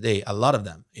with me today. A lot of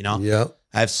them, Yeah.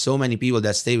 I have so many people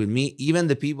that stay with me, even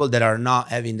the people that are not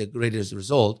having the greatest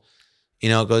result,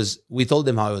 because we told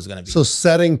them how it was going to be. So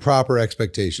setting proper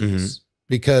expectations,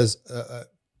 because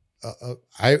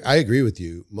I agree with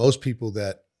you. Most people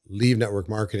that leave network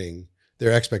marketing,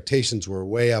 their expectations were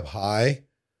way up high.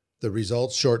 The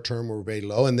results short-term were way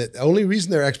low. And the only reason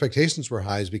their expectations were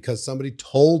high is because somebody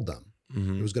told them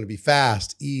it was going to be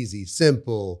fast, easy,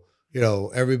 simple.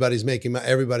 Everybody's making,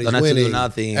 everybody's don't winning.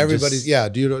 Have to do nothing. Everybody's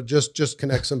just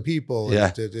connect some people. Yeah.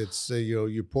 It's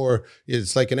you pour.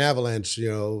 It's like an avalanche.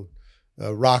 A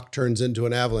rock turns into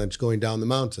an avalanche going down the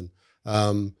mountain.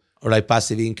 Or like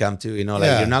passive income too.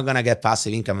 You're not gonna get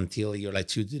passive income until you're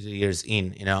 2 to 3 years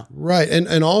in. Right,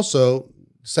 and also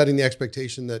setting the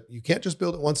expectation that you can't just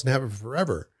build it once and have it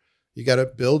forever. You got to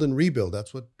build and rebuild.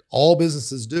 That's what all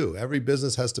businesses do. Every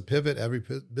business has to pivot. Every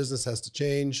business has to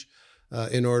change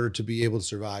in order to be able to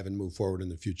survive and move forward in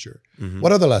the future.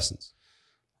 What other lessons?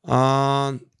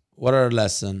 What other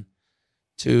lesson?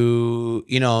 to,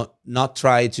 not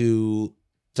try to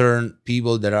turn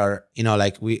people that are,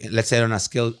 like let's say on a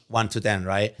scale 1 to 10,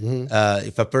 right?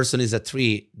 If a person is a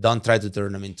 3, don't try to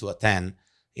turn them into a 10.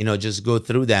 Just go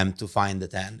through them to find the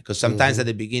 10. Because sometimes at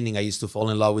the beginning, I used to fall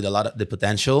in love with a lot of the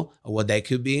potential of what they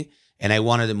could be. And I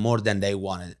wanted it more than they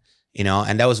wanted,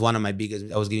 and that was one of my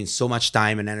biggest, I was giving so much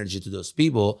time and energy to those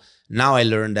people. Now I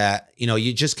learned that,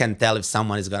 you just can tell if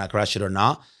someone is going to crush it or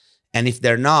not. And if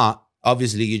they're not,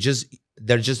 obviously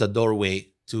they're just a doorway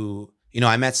to,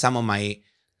 I met some of my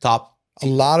top. A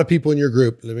lot of people in your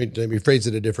group, let me phrase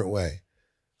it a different way,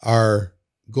 are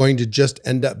going to just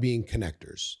end up being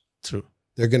connectors. True.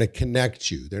 They're going to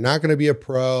connect you. They're not going to be a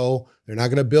pro. They're not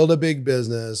going to build a big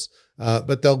business,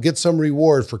 but they'll get some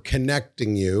reward for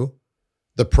connecting you,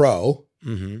 the pro,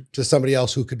 to somebody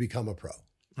else who could become a pro.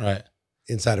 Right.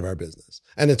 Inside of our business.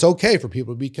 And it's okay for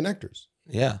people to be connectors.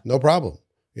 Yeah. No problem.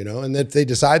 And if they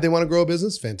decide they want to grow a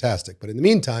business, fantastic. But in the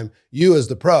meantime, you as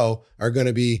the pro are going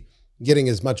to be getting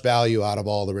as much value out of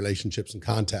all the relationships and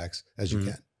contacts as you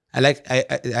can.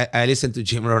 I listen to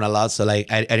Jim Rohn a lot. So like,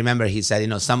 I remember he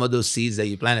said, some of those seeds that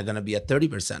you plant are going to be a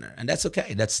 30%er, and that's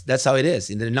okay. That's how it is.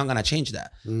 And they're not going to change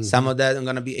that. Some of them are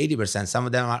going to be 80%. Some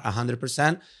of them are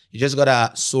 100%. You just got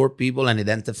to sort people and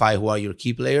identify who are your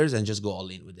key players and just go all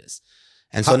in with this.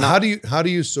 And so how do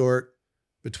you sort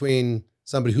between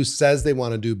somebody who says they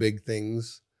want to do big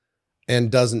things and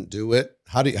doesn't do it?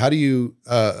 How do you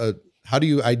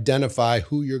identify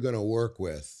who you're going to work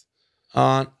with?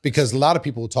 Because a lot of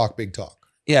people will talk big talk.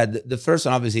 Yeah, the first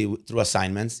one, obviously, through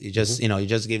assignments. You just you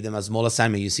just give them a small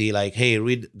assignment. You see, like, hey,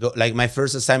 like my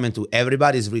first assignment to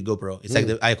everybody is read GoPro. It's like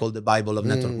I call the Bible of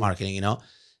network marketing.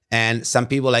 And some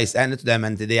people, I send it to them,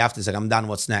 and the day after, it's like, I'm done.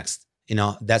 What's next?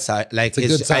 That's how, like,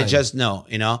 I just know.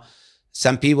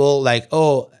 Some people like,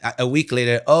 oh, a week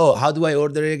later, oh, how do I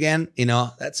order it again?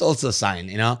 That's also a sign.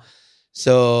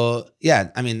 So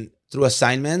yeah, I mean, through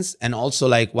assignments. And also,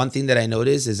 like, one thing that I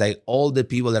noticed is like all the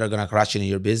people that are going to crush it in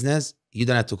your business, you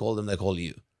don't have to call them, they call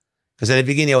you. Because at the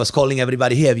beginning I was calling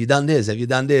everybody, hey, have you done this? Have you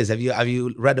done this? Have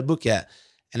you read a book yet?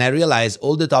 And I realized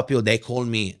all the top people, they call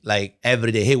me like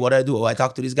every day. Hey, what do I do? Oh, I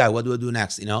talk to this guy. What do I do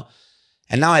next?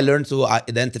 And now I learned to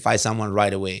identify someone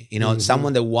right away.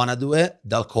 Someone that want to do it,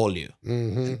 they'll call you.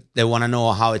 They want to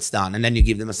know how it's done. And then you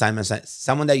give them assignments.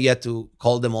 Someone that you have to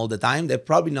call them all the time, they're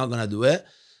probably not going to do it.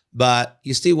 But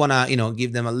you still want to,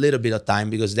 give them a little bit of time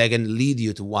because they can lead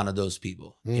you to one of those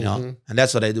people, And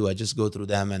that's what I do. I just go through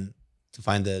them and to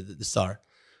find the star.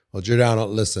 Well, Giordano,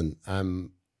 listen,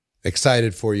 I'm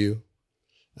excited for you.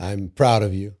 I'm proud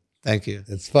of you. Thank you.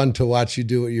 It's fun to watch you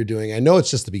do what you're doing. I know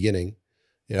it's just the beginning.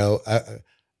 I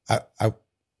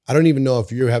don't even know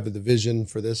if you have the vision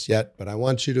for this yet, but I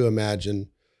want you to imagine,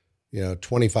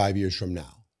 25 years from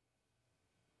now.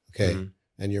 Okay.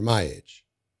 And you're my age.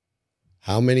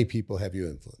 How many people have you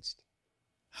influenced?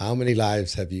 How many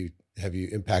lives have you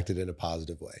impacted in a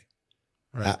positive way?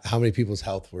 Right. How many people's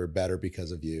health were better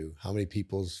because of you? How many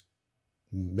people's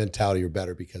mentality were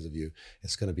better because of you?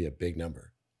 It's going to be a big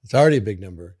number. It's already a big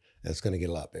number, and it's going to get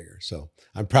a lot bigger. So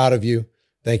I'm proud of you.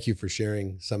 Thank you for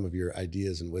sharing some of your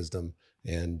ideas and wisdom.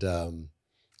 And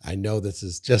I know this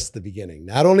is just the beginning,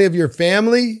 not only of your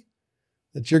family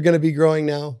that you're going to be growing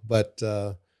now, but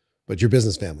your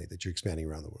business family that you're expanding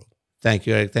around the world. Thank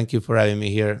you, Eric. Thank you for having me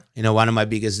here. One of my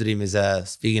biggest dreams is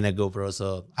speaking at GoPro,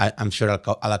 so I'm sure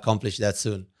I'll accomplish that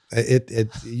soon.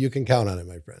 You can count on it,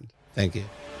 my friend. Thank you.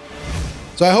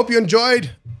 So I hope you enjoyed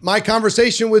my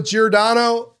conversation with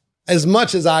Giordano as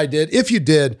much as I did. If you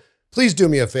did, please do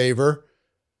me a favor.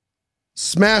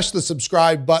 Smash the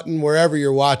subscribe button wherever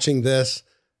you're watching this.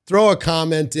 Throw a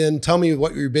comment in. Tell me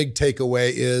what your big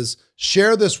takeaway is.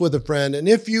 Share this with a friend. And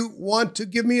if you want to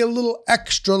give me a little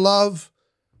extra love,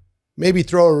 maybe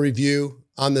throw a review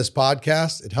on this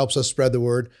podcast. It helps us spread the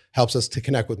word, helps us to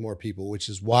connect with more people, which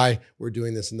is why we're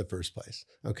doing this in the first place.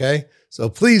 Okay? So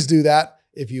please do that.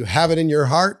 If you have it in your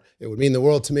heart, it would mean the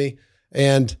world to me.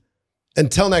 And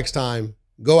until next time,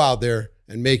 go out there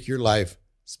and make your life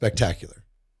spectacular.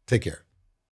 Take care.